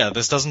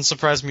 this doesn't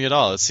surprise me at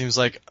all. It seems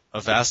like a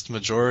vast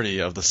majority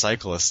of the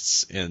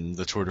cyclists in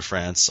the Tour de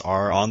France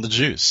are on the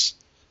juice.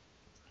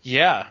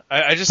 Yeah,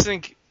 I just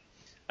think,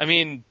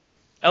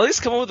 at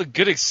least come up with a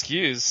good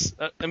excuse.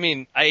 I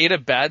ate a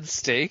bad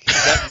steak. Is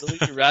that really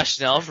your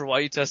rationale for why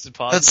you tested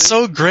positive? That's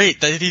so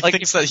great that he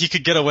thinks that he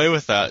could get away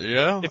with that,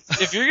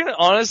 If you're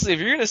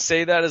gonna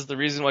say that as the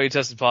reason why you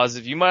tested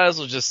positive, you might as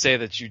well just say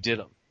that you did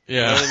them. Yeah.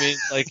 You know what I mean?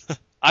 Like,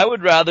 I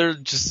would rather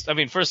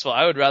first of all,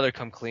 I would rather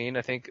come clean,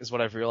 I think, is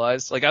what I've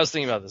realized. Like, I was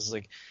thinking about this.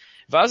 Like,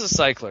 if I was a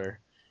cycler,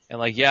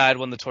 and I'd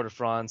won the Tour de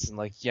France, and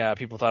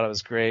people thought I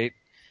was great,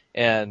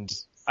 and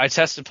I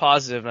tested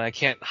positive, and I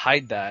can't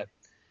hide that,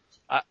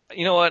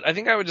 you know what? I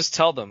think I would just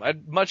tell them.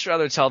 I'd much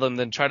rather tell them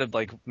than try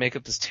to make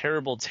up this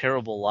terrible,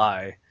 terrible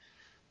lie.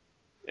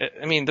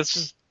 That's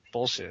just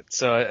bullshit.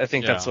 So I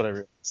think that's what I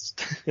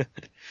realized.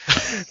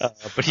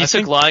 But he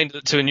took lying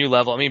to a new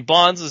level.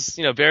 Bonds is,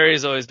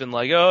 Barry's always been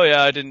like, oh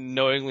yeah, I didn't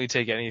knowingly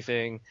take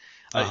anything.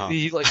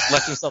 He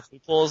left himself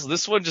loopholes.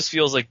 This one just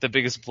feels like the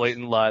biggest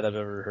blatant lie I've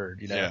ever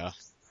heard. Yeah.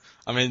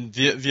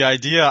 The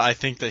idea I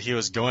think that he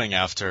was going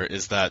after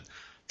is that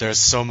there's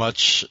so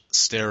much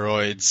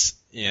steroids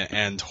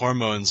and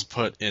hormones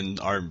put in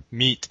our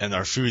meat and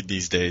our food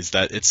these days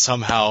that it's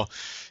somehow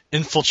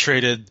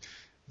infiltrated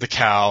the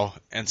cow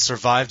and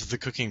survived the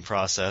cooking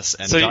process.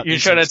 And so you're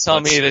trying to tell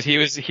me that he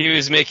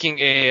was making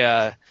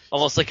a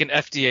almost like an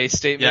FDA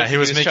statement? Yeah, he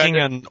was making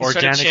an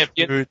organic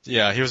food.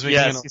 Yeah, he was making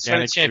an organic food. He's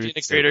trying to champion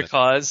a greater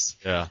cause.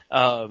 Yeah,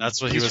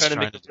 that's what he was trying to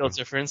make a real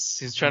difference.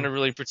 He's trying to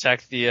really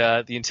protect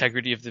the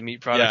integrity of the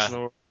meat products in the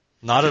world.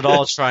 Not at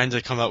all trying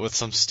to come up with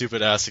some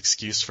stupid-ass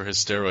excuse for his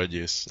steroid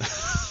use.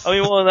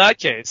 In that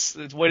case,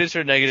 it's way to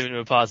turn negative into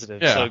a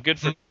positive. Yeah. So good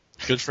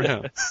for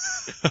him.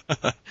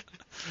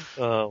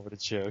 Oh, what a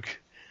joke.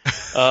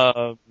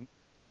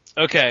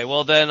 Okay,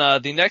 well then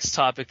the next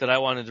topic that I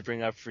wanted to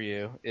bring up for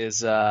you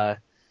is a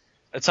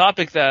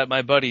topic that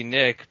my buddy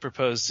Nick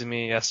proposed to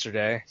me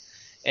yesterday,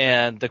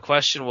 and the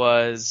question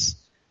was,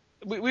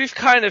 we've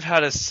kind of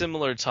had a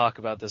similar talk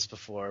about this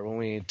before when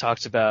we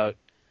talked about,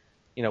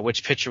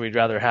 which pitcher we'd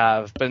rather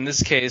have, but in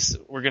this case,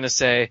 we're gonna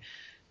say,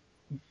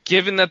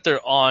 given that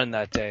they're on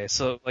that day,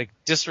 so like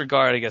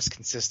disregard, I guess,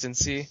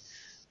 consistency,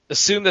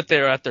 assume that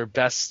they're at their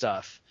best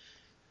stuff.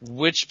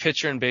 Which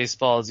pitcher in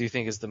baseball do you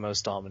think is the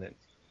most dominant?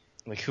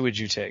 Like, who would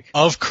you take?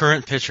 Of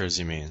current pitchers,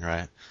 you mean,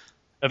 right?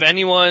 Of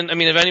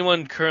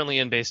anyone currently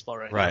in baseball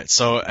right now. Right.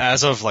 So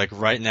as of like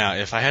right now,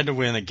 if I had to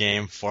win a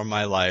game for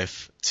my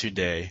life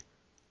today,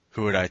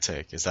 who would I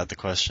take? Is that the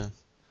question?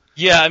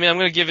 Yeah, I'm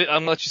gonna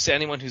let you say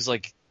anyone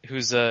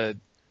who's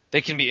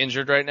they can be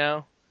injured right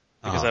now,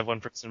 because I have one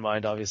person in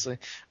mind, obviously.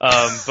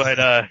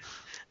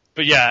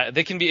 But yeah,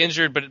 they can be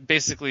injured, but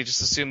basically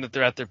just assume that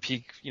they're at their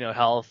peak,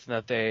 health, and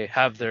that they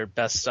have their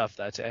best stuff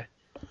that day.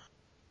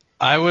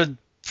 I would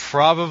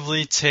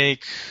probably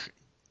take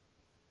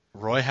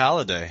Roy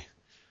Halladay.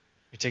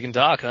 You're taking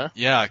Doc, huh?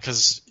 Yeah,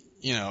 because,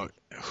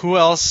 who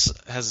else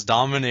has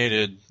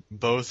dominated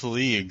both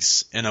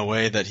leagues in a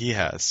way that he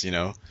has,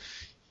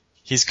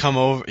 He's come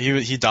over,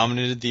 he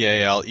dominated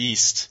the AL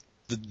East,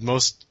 the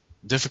most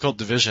difficult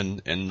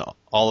division in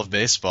all of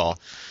baseball.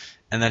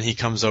 And then he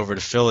comes over to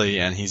Philly,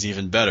 and he's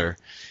even better.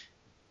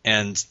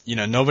 And,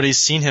 nobody's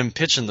seen him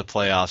pitch in the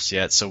playoffs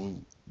yet, so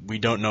we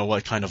don't know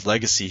what kind of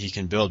legacy he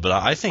can build. But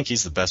I think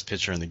he's the best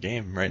pitcher in the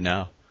game right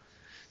now.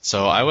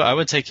 So I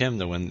would take him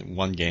to win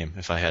one game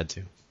if I had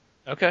to.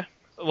 Okay.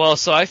 Well,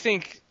 so I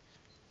think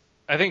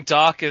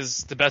Doc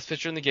is the best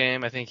pitcher in the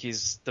game. I think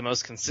he's the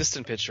most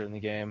consistent pitcher in the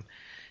game.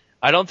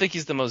 I don't think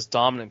he's the most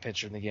dominant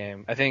pitcher in the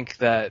game. I think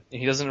that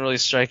he doesn't really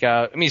strike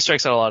out. I mean, he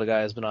strikes out a lot of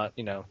guys, but not,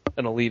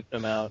 an elite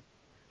amount.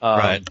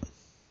 Right.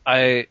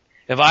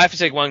 If I have to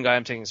take one guy,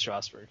 I'm taking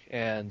Strasburg,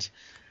 and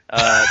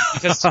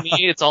because to me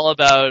it's all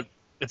about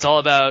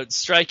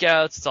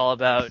strikeouts, it's all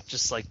about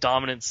just like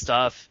dominant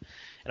stuff,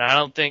 and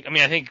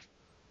I think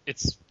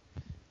it's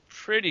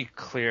pretty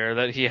clear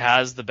that he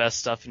has the best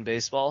stuff in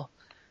baseball,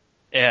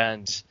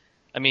 and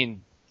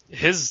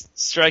his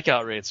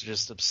strikeout rates are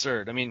just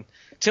absurd.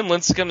 Tim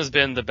Lincecum has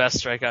been the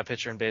best strikeout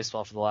pitcher in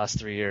baseball for the last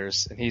 3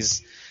 years, and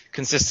he's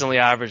consistently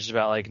averaged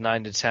about like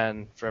 9 to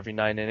 10 for every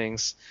 9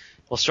 innings.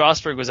 Well,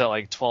 Strasburg was at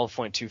like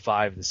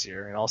 12.25 this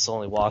year, and also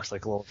only walked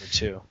like a little over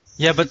 2.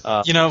 Yeah, but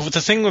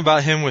the thing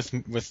about him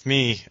with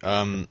me,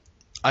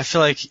 I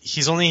feel like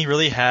he's only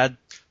really had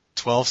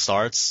 12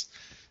 starts,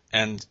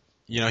 and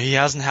he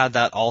hasn't had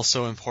that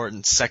also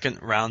important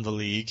second round the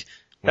league.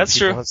 That's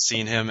true. People have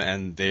seen him,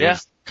 and they've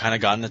kind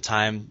of gotten the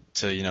time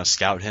to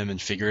scout him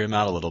and figure him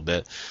out a little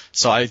bit.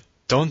 So I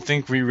don't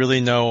think we really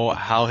know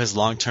how his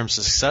long-term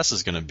success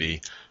is going to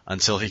be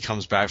until he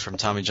comes back from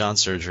Tommy John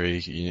surgery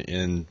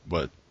in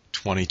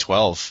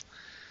 2012.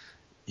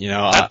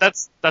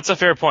 That's a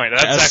fair point.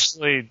 That's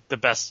actually the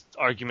best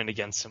argument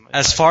against him.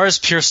 As far as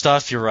pure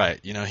stuff, you're right.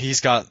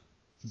 He's got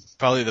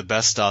probably the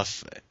best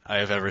stuff I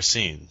have ever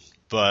seen.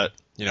 But,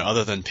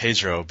 other than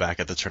Pedro back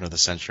at the turn of the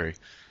century.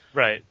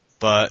 Right.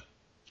 But,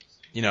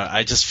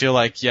 I just feel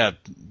like,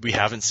 we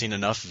haven't seen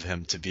enough of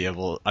him to be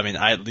able,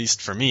 at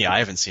least for me, I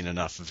haven't seen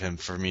enough of him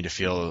for me to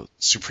feel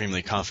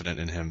supremely confident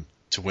in him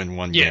to win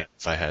one game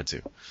if I had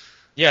to.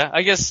 Yeah,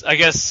 I guess,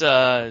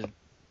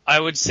 I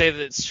would say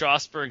that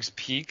Strasburg's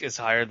peak is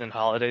higher than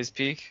Holladay's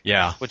peak.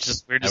 Yeah. Which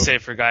is weird to say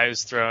for a guy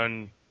who's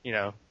thrown,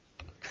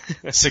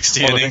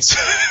 60 innings.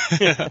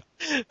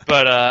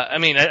 But,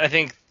 I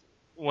think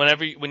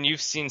when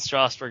you've seen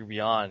Strasburg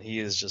beyond, he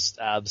is just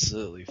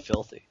absolutely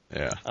filthy.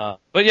 Yeah.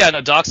 But yeah,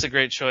 no, Doc's a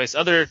great choice.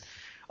 Other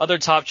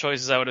top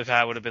choices I would have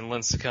had would have been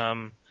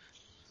Lincecum,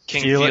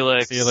 King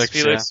Felix. Felix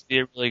would be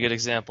a really good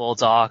example.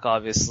 Doc,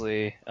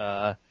 obviously.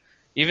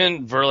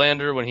 Even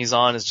Verlander, when he's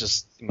on, is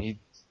just,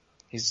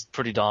 he's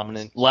pretty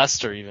dominant.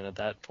 Lester, even at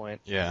that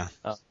point. Yeah.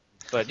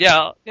 But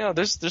yeah,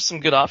 there's some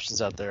good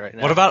options out there right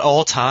now. What about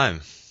all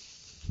time?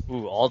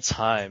 Ooh, all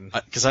time.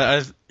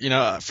 Because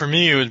for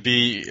me, it would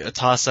be a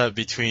toss-up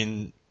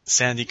between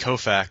Sandy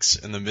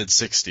Koufax in the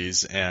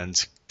mid-'60s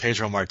and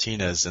Pedro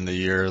Martinez in the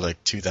year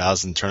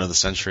 2000, turn of the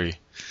century.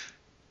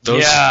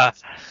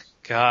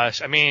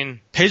 Gosh,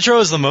 Pedro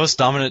is the most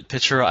dominant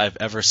pitcher I've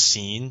ever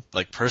seen,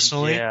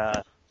 personally.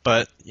 Yeah.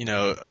 But,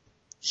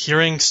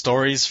 hearing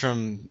stories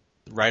from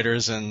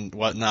writers and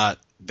whatnot,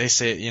 they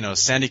say,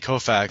 Sandy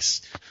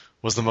Koufax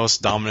was the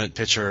most dominant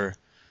pitcher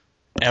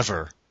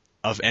ever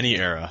of any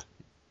era.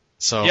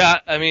 So yeah,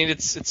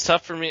 it's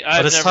tough for me.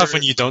 But it's tough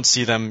when you don't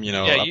see them,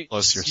 up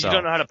close yourself. You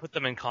don't know how to put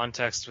them in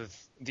context with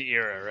the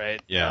era, right?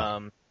 Yeah.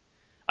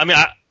 I'd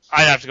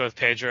have to go with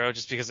Pedro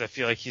just because I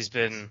feel like he's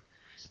been.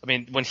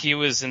 When he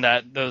was in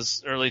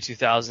those early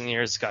 2000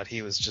 years, God,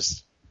 he was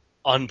just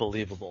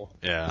unbelievable.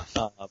 Yeah.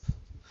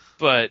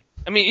 But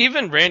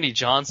even Randy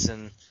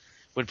Johnson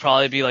would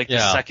probably be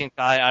the second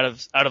guy out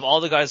of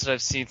all the guys that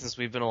I've seen since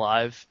we've been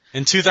alive.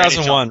 In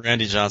 2001,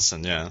 Randy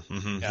Johnson, yeah.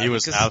 He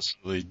was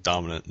absolutely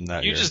dominant in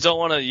that year. You just don't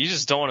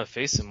want to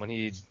face him when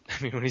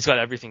he's got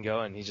everything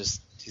going. He's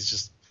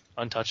just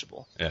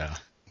untouchable. Yeah.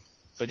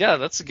 But yeah,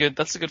 that's a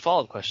good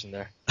follow-up question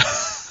there.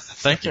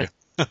 Thank you.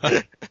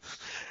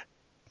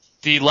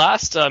 The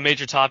last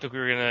major topic we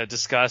were going to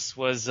discuss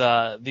was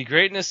the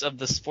greatness of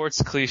the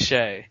sports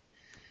cliche.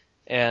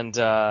 And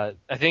I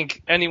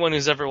think anyone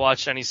who's ever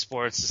watched any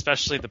sports,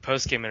 especially the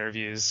post-game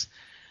interviews,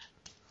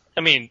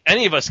 I mean,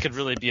 any of us could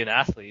really be an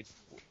athlete,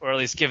 or at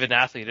least give an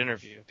athlete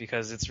interview,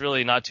 because it's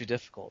really not too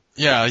difficult.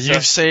 Yeah, you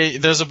say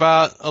there's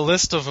about a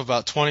list of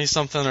about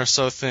 20-something or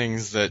so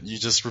things that you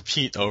just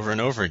repeat over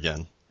and over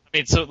again. I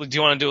mean, so do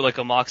you want to do like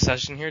a mock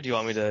session here? Do you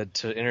want me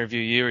to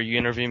interview you, or you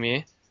interview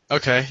me?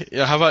 Okay.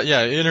 Yeah. How about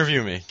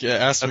interview me? Yeah,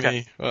 ask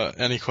me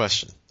any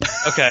question.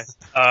 Okay.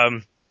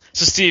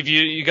 So Steve,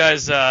 you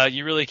guys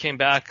you really came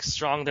back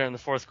strong there in the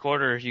fourth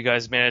quarter. You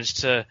guys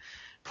managed to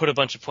put a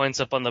bunch of points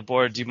up on the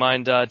board. Do you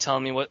mind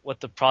telling me what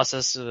the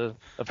process of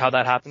how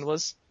that happened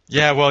was?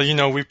 Yeah, well,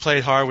 we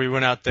played hard. We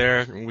went out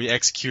there, we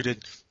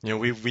executed.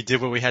 We did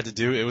what we had to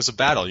do. It was a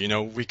battle.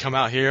 We come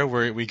out here,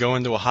 we go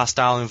into a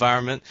hostile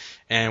environment,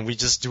 and we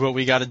just do what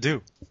we got to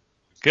do.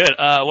 Good.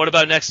 What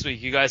about next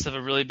week? You guys have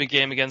a really big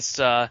game against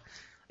the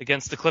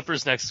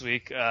Clippers next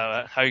week.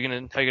 How are you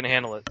gonna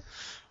handle it?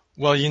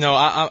 Well,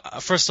 I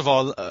first of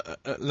all,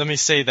 let me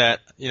say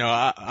that,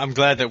 I'm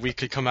glad that we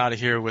could come out of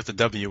here with a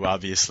W,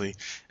 obviously.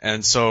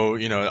 And so,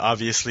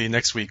 obviously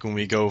next week when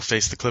we go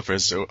face the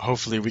Clippers,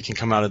 hopefully we can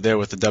come out of there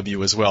with a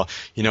W as well.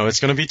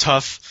 It's going to be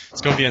tough. It's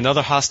going to be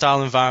another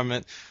hostile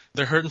environment.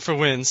 They're hurting for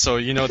wins, so,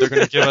 they're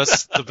going to give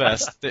us the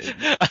best.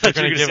 They're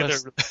going to give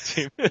us.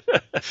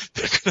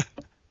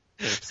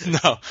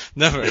 No,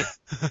 never.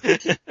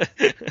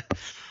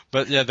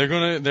 But yeah, they're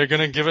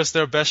gonna give us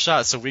their best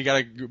shot. So we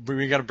gotta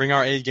bring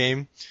our A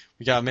game.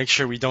 We gotta make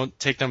sure we don't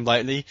take them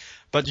lightly.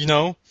 But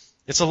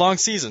it's a long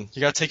season.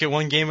 You gotta take it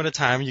one game at a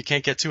time. You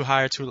can't get too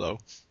high or too low.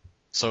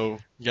 So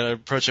you gotta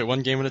approach it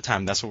one game at a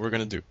time. That's what we're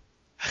gonna do.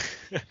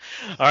 All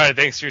right,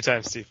 thanks for your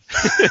time, Steve.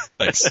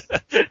 Thanks.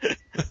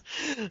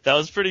 That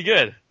was pretty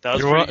good.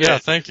 Good. Yeah,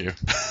 thank you.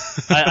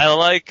 I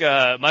like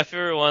my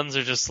favorite ones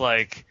are just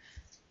like.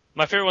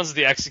 My favorite one's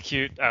the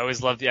execute. I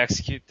always love the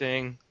execute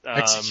thing.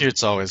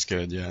 Execute's always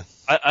good, yeah.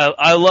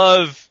 I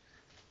love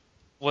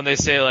when they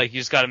say, like, you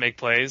just gotta make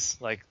plays.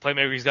 Like,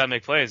 playmakers gotta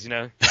make plays,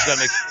 You just gotta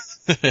make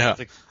Yeah. It's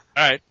like,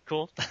 alright,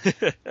 cool.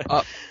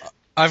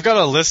 I've got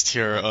a list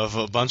here of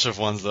a bunch of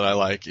ones that I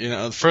like.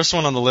 The first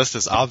one on the list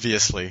is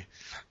obviously.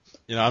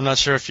 I'm not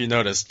sure if you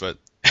noticed, but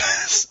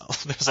there's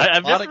a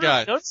lot of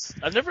guys.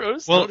 I've never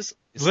noticed. Well,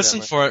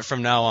 listen for it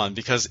from now on,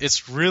 because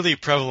it's really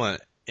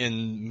prevalent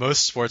in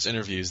most sports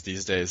interviews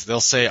these days.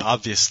 They'll say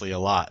obviously a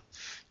lot,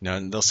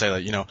 and they'll say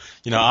like,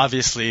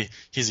 obviously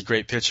he's a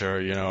great pitcher,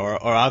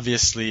 or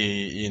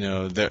obviously,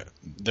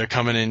 they're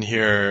coming in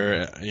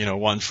here,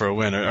 wanting for a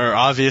win, or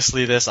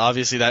obviously this,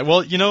 obviously that.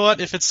 Well, you know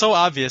what? If it's so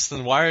obvious,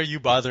 then why are you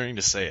bothering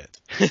to say it?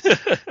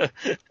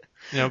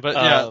 But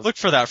yeah, look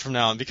for that from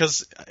now on,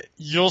 because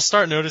you'll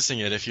start noticing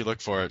it if you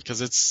look for it, because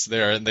it's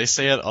there and they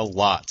say it a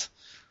lot.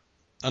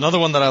 Another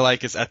one that I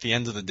like is at the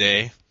end of the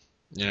day.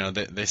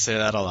 They say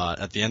that a lot.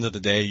 At the end of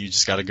the day, you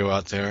just got to go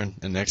out there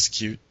and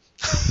execute.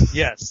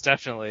 Yes,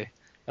 definitely.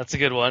 That's a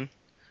good one.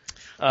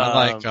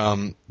 I like,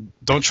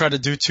 don't try to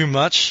do too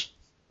much.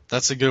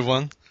 That's a good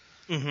one.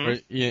 Mm-hmm. Where,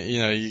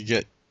 you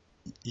get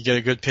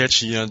a good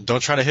pitch. Don't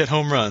try to hit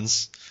home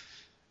runs.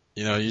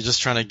 You're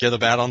just trying to get a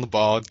bat on the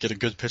ball, get a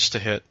good pitch to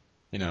hit.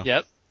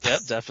 Yep,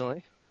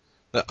 definitely.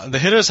 The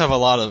hitters have a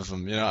lot of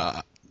them.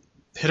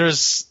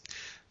 Hitters,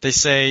 they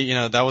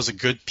say, that was a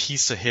good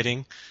piece of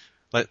hitting.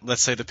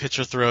 Let's say the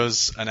pitcher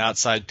throws an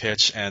outside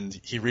pitch and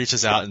he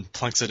reaches out and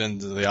plunks it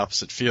into the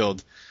opposite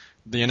field.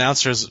 The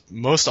announcers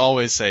most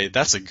always say,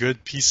 that's a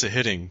good piece of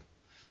hitting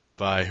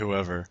by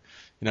whoever.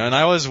 And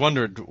I always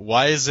wondered,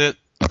 why is it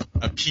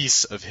a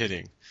piece of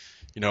hitting?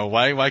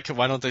 Why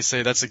don't they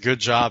say that's a good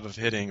job of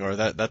hitting, or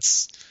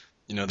that's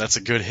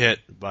a good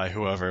hit by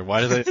whoever?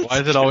 Why is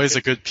it always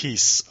a good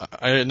piece?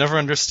 I never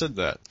understood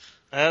that.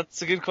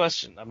 That's a good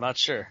question. I'm not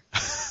sure.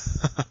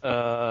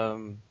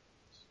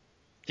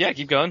 Yeah,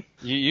 keep going.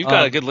 You've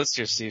got a good list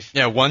here, Steve.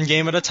 Yeah, one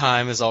game at a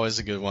time is always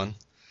a good one.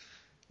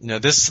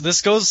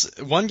 This goes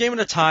one game at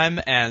a time,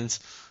 and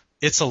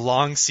it's a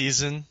long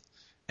season,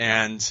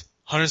 and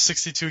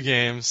 162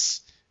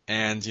 games,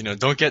 and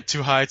don't get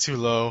too high, too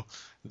low.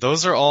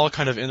 Those are all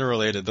kind of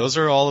interrelated. Those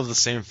are all of the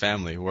same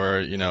family,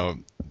 where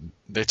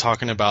they're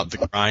talking about the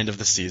grind of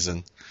the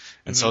season,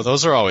 and so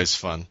those are always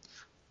fun.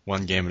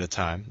 One game at a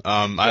time.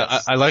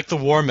 Yes. I like the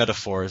war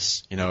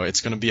metaphors.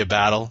 It's going to be a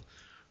battle.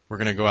 We're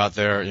going to go out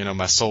there,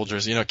 my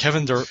soldiers.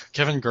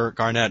 Kevin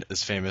Garnett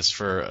is famous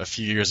for a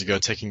few years ago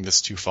taking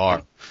this too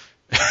far.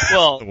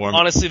 Well,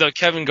 honestly, though,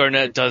 Kevin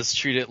Garnett does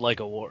treat it like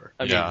a war.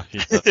 He does.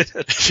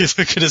 If you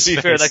look at his face. To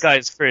be fair, that guy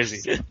is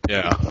crazy.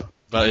 Yeah.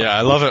 But yeah,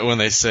 I love it when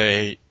they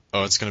say,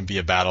 oh, it's going to be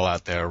a battle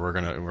out there. We're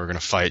going to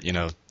fight,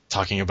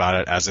 talking about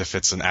it as if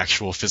it's an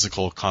actual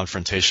physical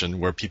confrontation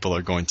where people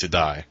are going to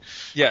die.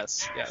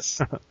 Yes.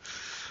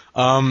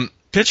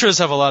 Pitchers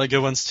have a lot of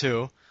good ones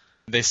too.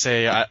 They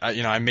say,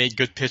 I made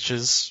good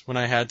pitches when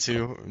I had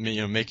to.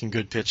 Making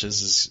good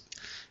pitches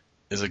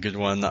is a good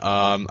one.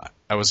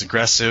 I was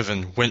aggressive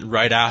and went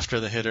right after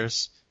the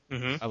hitters.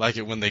 Mm-hmm. I like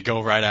it when they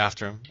go right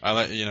after him. I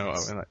like,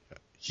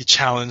 he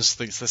challenged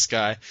this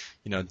guy.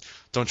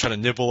 Don't try to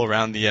nibble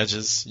around the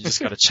edges. You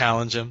just got to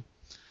challenge him.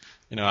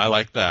 I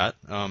like that.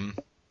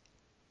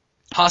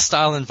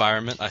 Hostile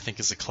environment, I think,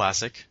 is a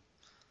classic.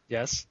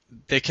 Yes.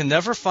 They can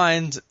never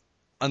find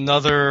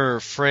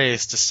another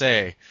phrase to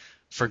say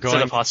for going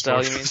Instead of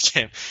hostile, you mean?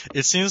 Game.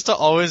 It seems to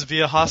always be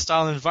a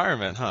hostile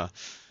environment, huh?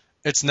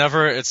 It's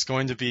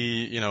going to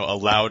be, a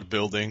loud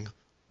building,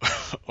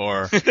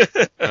 or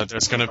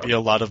there's going to be a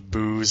lot of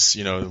booze,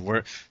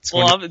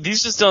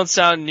 these just don't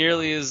sound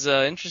nearly as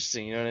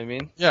interesting, you know what I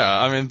mean?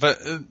 Yeah, but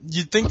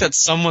you'd think that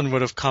someone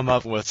would have come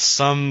up with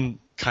some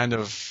kind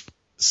of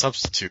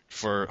substitute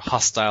for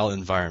hostile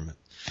environment.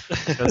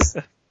 Because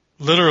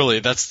literally,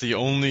 that's the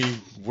only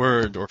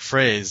word or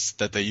phrase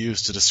that they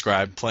use to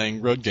describe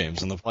playing road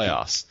games in the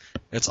playoffs.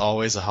 It's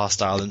always a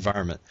hostile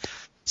environment.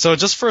 So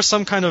just for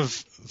some kind of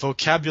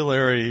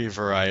vocabulary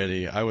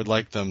variety, I would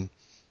like them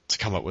to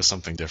come up with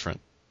something different.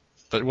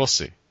 But we'll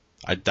see.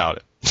 I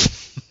doubt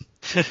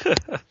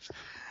it.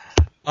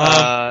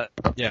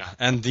 Yeah,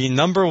 and the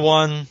number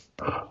one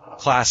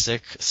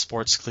classic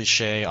sports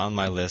cliche on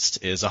my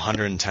list is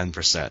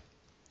 110%.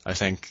 I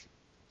think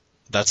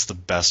that's the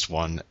best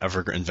one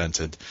ever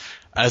invented.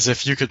 As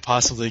if you could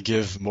possibly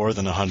give more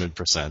than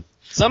 100%.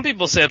 Some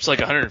people say it's like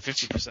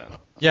 150%.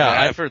 Yeah,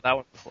 I've heard that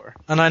one before.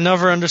 And I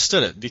never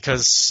understood it,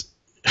 because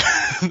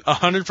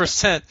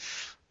 100%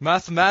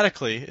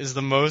 mathematically is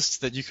the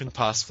most that you can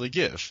possibly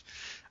give.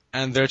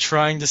 And they're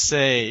trying to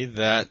say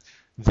that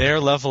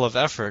their level of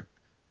effort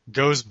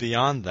goes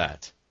beyond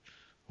that.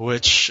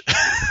 Which,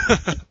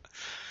 talk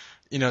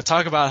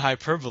about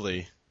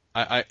hyperbole.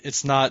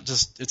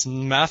 It's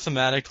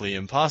mathematically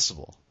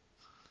impossible.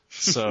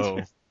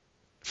 So,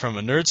 from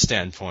a nerd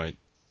standpoint,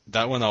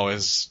 that one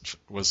always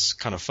was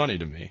kind of funny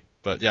to me.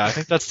 But yeah, I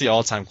think that's the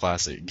all-time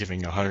classic,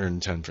 giving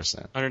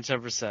 110%.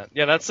 110%.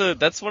 Yeah,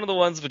 that's one of the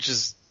ones which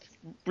is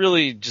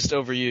really just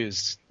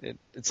overused.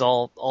 It's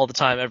all the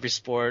time, every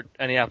sport,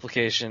 any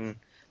application.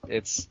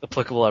 It's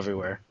applicable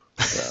everywhere.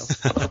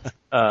 So,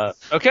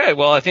 okay,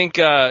 well, I think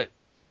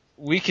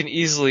we can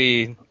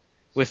easily,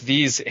 with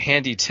these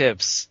handy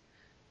tips,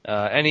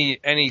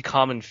 any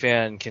common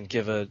fan can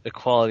give a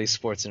quality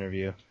sports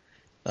interview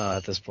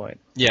at this point.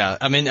 Yeah,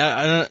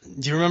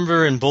 do you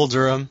remember in Bull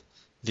Durham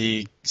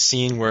the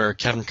scene where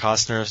Kevin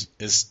Costner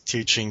is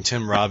teaching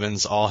Tim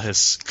Robbins all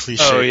his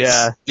cliches? Oh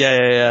yeah.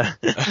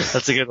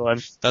 That's a good one.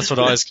 That's what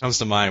always comes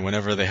to mind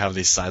whenever they have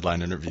these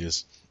sideline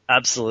interviews.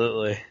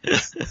 Absolutely.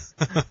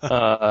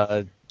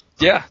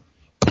 Yeah.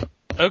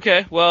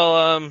 Okay,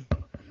 well,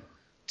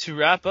 to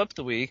wrap up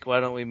the week,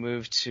 why don't we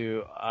move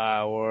to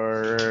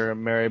our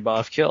Mary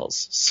Boff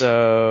Kills?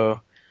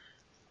 So,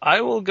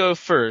 I will go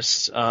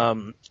first.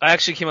 I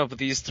actually came up with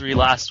these three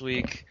last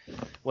week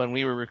when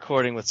we were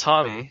recording with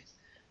Tommy,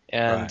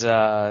 and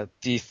right.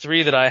 The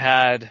three that I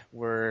had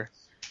were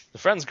the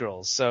Friends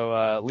girls.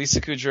 So,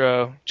 Lisa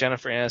Kudrow,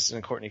 Jennifer Aniston,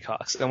 and Courtney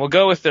Cox. And we'll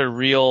go with their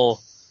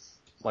real,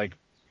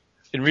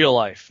 in real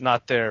life,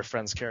 not their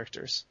Friends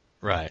characters.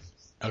 Right.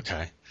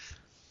 Okay.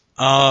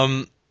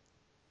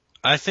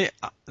 I think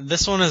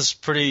this one is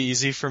pretty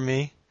easy for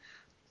me.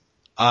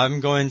 I'm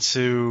going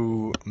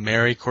to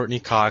marry Courtney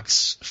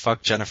Cox,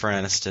 fuck Jennifer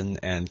Aniston,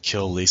 and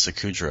kill Lisa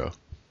Kudrow.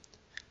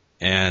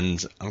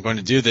 And I'm going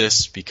to do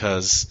this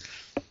because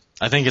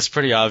I think it's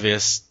pretty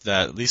obvious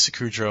that Lisa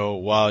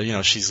Kudrow, while,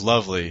 she's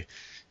lovely,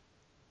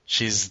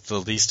 she's the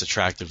least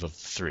attractive of the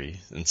three,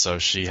 and so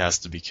she has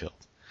to be killed.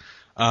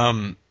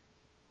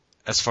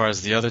 As far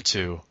as the other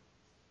two,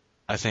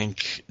 I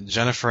think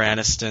Jennifer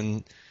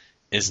Aniston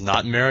is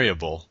not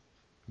marryable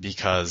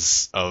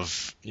because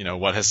of,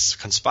 what has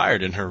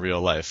conspired in her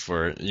real life,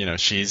 where,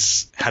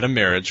 she's had a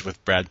marriage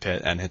with Brad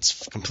Pitt and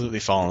it's completely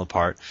fallen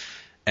apart.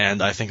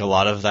 And I think a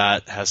lot of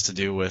that has to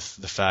do with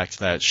the fact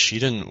that she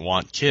didn't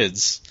want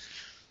kids,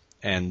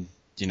 and,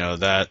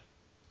 that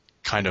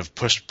kind of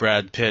pushed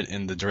Brad Pitt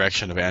in the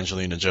direction of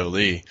Angelina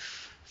Jolie.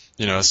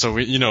 So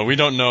we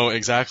don't know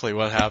exactly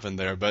what happened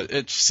there, but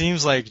it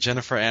seems like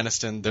Jennifer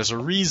Aniston, there's a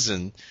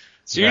reason.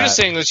 So you're just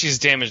saying that she's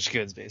damaged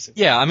goods,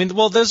 basically. Yeah,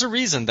 there's a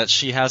reason that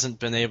she hasn't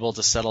been able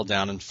to settle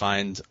down and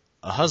find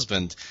a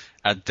husband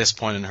at this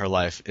point in her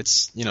life.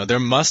 It's, there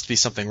must be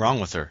something wrong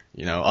with her,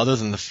 other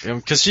than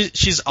because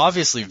she's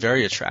obviously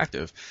very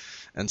attractive.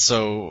 And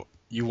so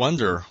you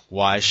wonder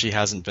why she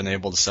hasn't been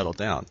able to settle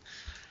down.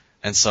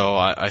 And so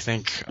I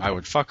think I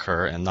would fuck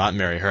her and not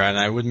marry her, and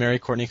I would marry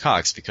Courtney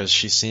Cox because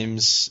she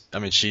seems,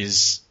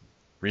 she's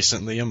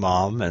recently a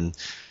mom, and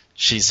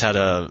she's had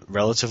a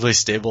relatively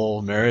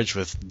stable marriage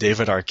with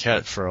David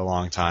Arquette for a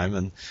long time,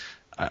 and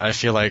I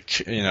feel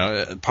like,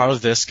 part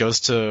of this goes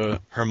to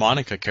her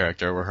Monica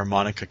character, where her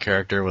Monica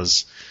character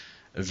was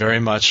very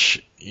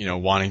much,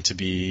 wanting to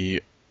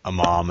be a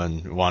mom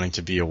and wanting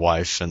to be a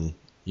wife and,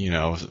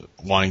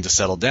 wanting to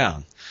settle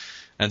down.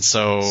 And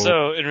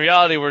so in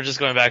reality, we're just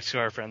going back to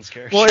our Friends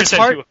characters. Well, it's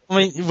hard.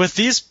 With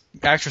these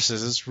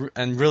actresses,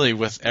 and really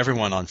with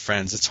everyone on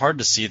Friends, it's hard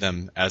to see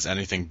them as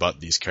anything but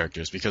these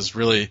characters, because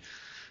really,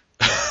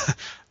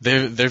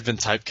 they've been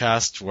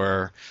typecast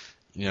where,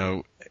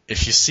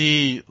 if you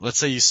see, let's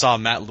say you saw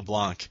Matt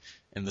LeBlanc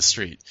in the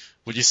street,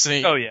 would you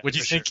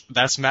think,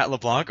 that's Matt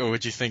LeBlanc, or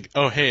would you think,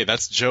 oh hey,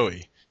 that's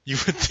Joey? You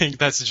would think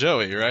that's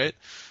Joey, right?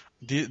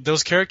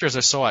 Those characters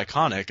are so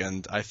iconic,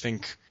 and I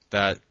think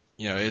that,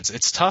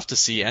 it's tough to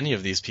see any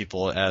of these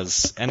people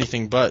as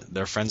anything but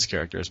their friends'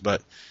 characters,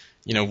 but,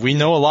 we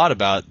know a lot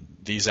about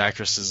these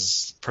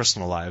actresses'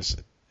 personal lives,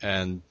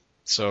 and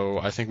so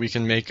I think we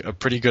can make a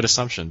pretty good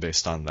assumption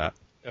based on that.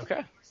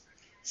 Okay.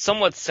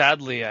 Somewhat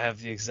sadly, I have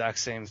the exact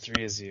same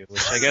 3 as you,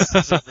 which I guess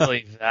isn't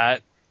really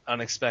that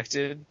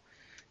unexpected,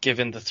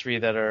 given the 3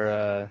 that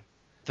are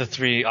the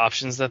 3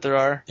 options that there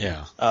are.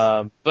 Yeah.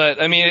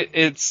 But I mean,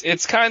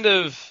 it's kind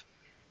of,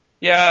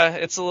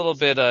 it's a little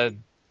bit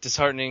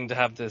disheartening to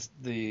have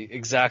the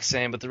exact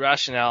same, but the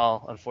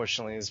rationale,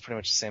 unfortunately, is pretty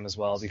much the same as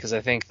well, because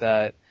I think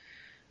that,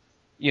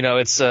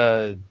 it's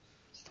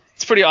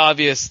pretty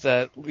obvious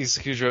that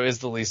Lisa Kudrow is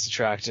the least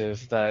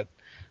attractive, that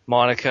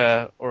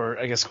Monica, or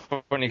I guess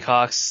Courtney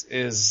Cox,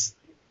 is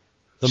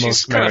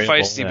she's kind of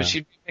feisty, but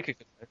she'd make a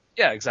good fit.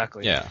 Yeah,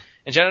 exactly. Yeah.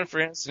 And Jennifer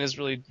Aniston is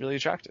really, really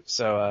attractive.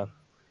 So,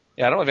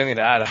 I don't have anything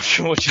to add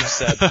after what you've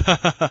said.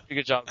 Pretty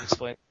good job of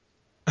explaining.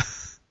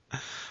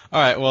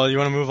 All right, well, you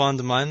want to move on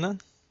to mine then?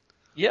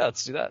 Yeah,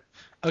 let's do that.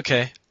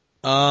 Okay.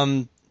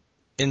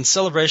 In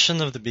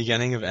celebration of the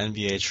beginning of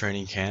NBA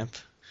training camp,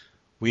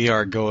 we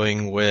are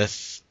going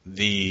with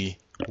the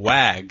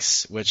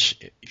WAGs, which,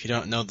 if you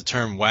don't know, the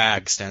term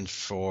WAG stands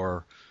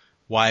for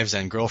wives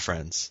and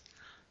girlfriends,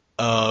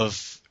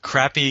 of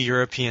crappy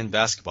European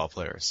basketball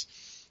players.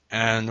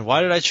 And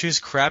why did I choose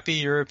crappy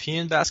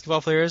European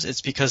basketball players?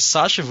 It's because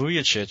Sasha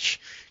Vujacic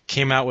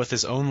came out with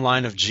his own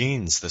line of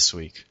jeans this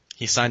week.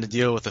 He signed a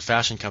deal with a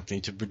fashion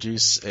company to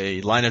produce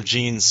a line of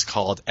jeans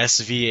called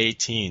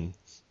SV18.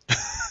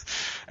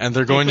 And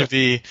they're going to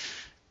be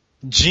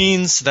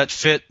jeans that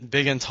fit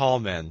big and tall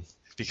men.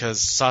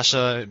 Because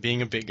Sasha,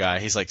 being a big guy,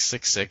 he's like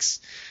 6'6",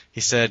 he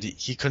said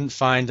he couldn't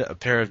find a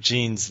pair of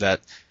jeans that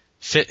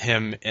fit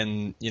him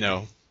in,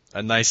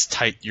 a nice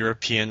tight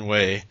European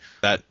way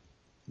that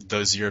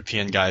those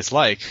European guys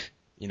like.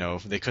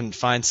 They couldn't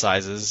find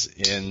sizes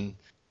in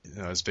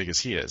as big as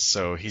he is.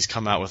 So he's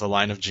come out with a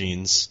line of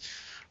jeans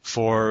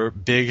for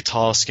big,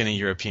 tall, skinny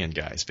European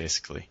guys,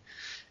 basically.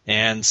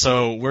 And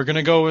so we're going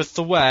to go with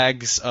the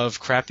WAGs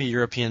of crappy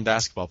European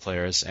basketball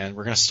players, and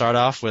we're going to start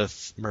off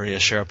with Maria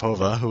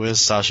Sharapova, who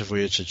is Sasha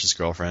Vujacic's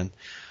girlfriend.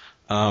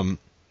 We'll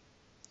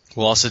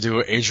also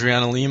do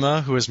Adriana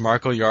Lima, who is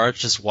Marko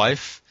Jaric's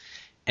wife,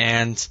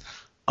 and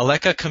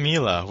Aleka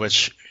Kamila,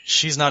 which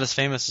she's not as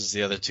famous as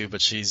the other two,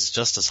 but she's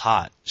just as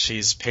hot.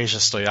 She's Peja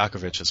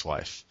Stojakovic's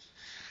wife.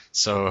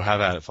 So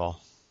have at it,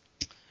 Paul.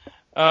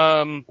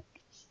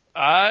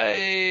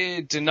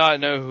 I did not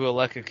know who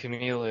Aleka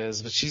Kamila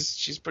is, but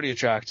she's pretty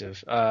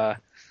attractive. I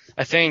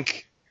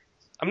think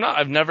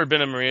I've never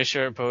been a Maria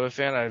Sharapova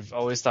fan. I've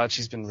always thought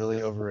she's been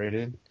really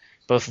overrated,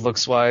 both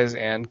looks wise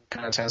and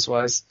kind of tennis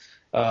wise.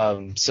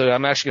 So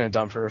I'm actually going to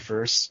dump her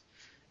first.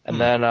 And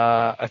then,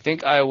 I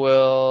think I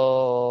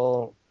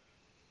will,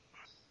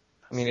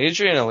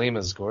 Adriana Lima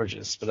is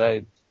gorgeous,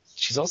 but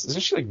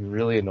isn't she like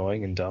really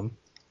annoying and dumb?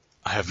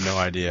 I have no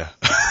idea.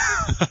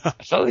 I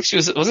felt like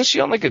wasn't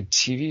she on like a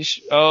TV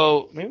show?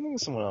 Oh, maybe I'm thinking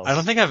of someone else. I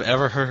don't think I've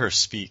ever heard her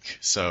speak,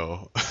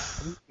 so.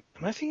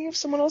 Am I thinking of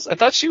someone else? I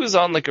thought she was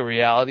on like a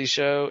reality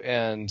show,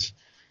 and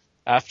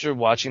after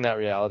watching that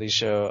reality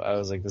show, I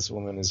was like, this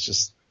woman is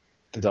just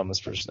the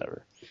dumbest person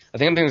ever. I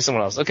think I'm thinking of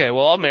someone else. Okay,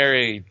 well, I'll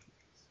marry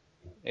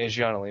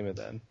Adriana Lima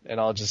then, and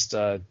I'll just,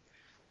 I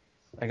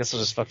guess I'll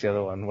just fuck the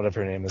other one,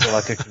 whatever her name is,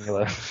 Aleka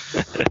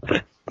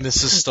Kamila.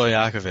 Mrs.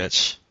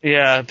 Stojakovic.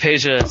 Yeah,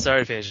 Peja.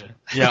 Sorry, Peja.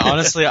 Yeah,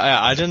 honestly,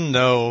 I didn't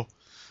know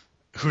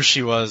who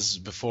she was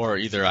before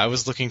either. I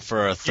was looking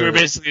for a third. You were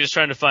basically just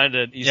trying to find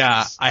an Eastern.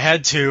 Yeah, I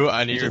had two.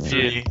 I needed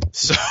three.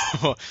 So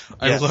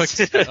I looked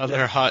at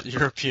other hot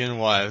European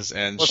wives,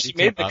 and she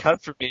made the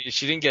cut for me.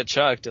 She didn't get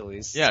chucked, at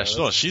least. Yeah,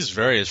 so. She's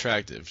very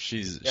attractive.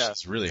 She's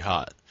really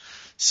hot.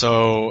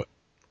 So,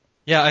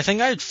 yeah, I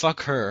think I'd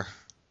fuck her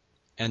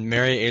and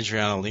marry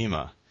Adriana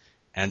Lima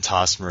and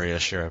toss Maria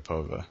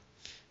Sharapova.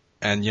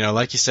 And,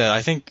 like you said,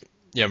 I think,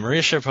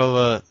 Maria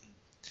Sharapova,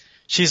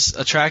 she's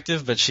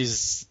attractive, but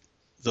she's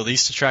the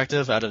least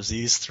attractive out of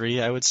these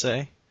three, I would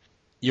say.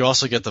 You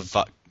also get a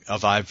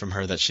vibe from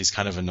her that she's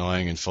kind of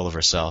annoying and full of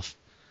herself.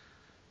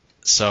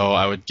 So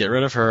I would get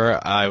rid of her.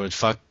 I would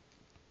fuck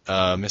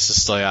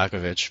Mrs.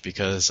 Stojakovic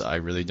because I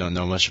really don't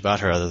know much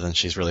about her other than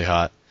she's really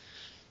hot.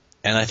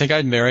 And I think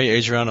I'd marry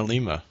Adriana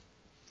Lima.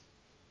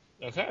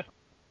 Okay.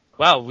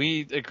 Wow,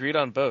 we agreed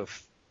on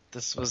both.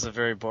 This was a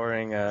very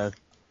boring...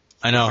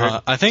 I know, huh?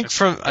 I think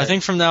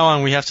from now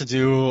on we have to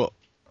do,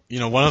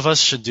 one of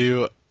us should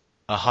do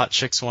a hot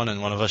chicks one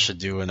and one of us should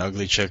do an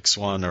ugly chicks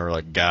one, or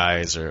like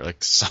guys, or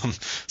like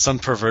some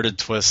perverted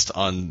twist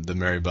on the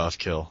Mary Buff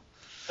kill.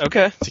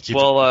 Okay. To keep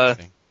we'll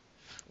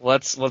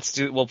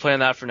plan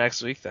that for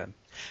next week then.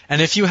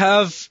 And if you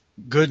have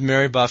good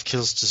Mary Buff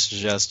kills to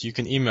suggest, you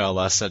can email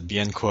us at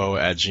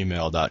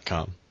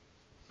bienquo@gmail.com.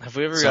 Have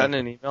we ever gotten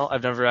an email?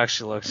 I've never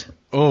actually looked.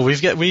 Oh, we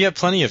get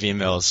plenty of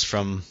emails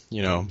from,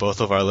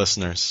 both of our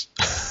listeners.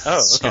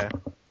 Oh, okay.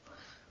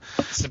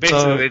 So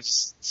basically they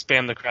just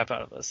spam the crap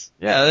out of us.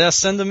 Yeah,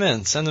 send them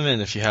in. Send them in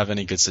if you have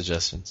any good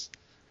suggestions.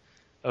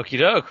 Okie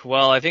doke.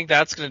 Well, I think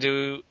that's going to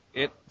do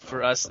it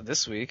for us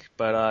this week,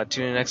 but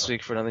tune in next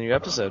week for another new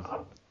episode.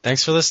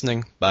 Thanks for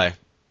listening. Bye.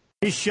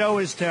 This show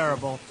is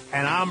terrible,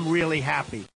 and I'm really happy.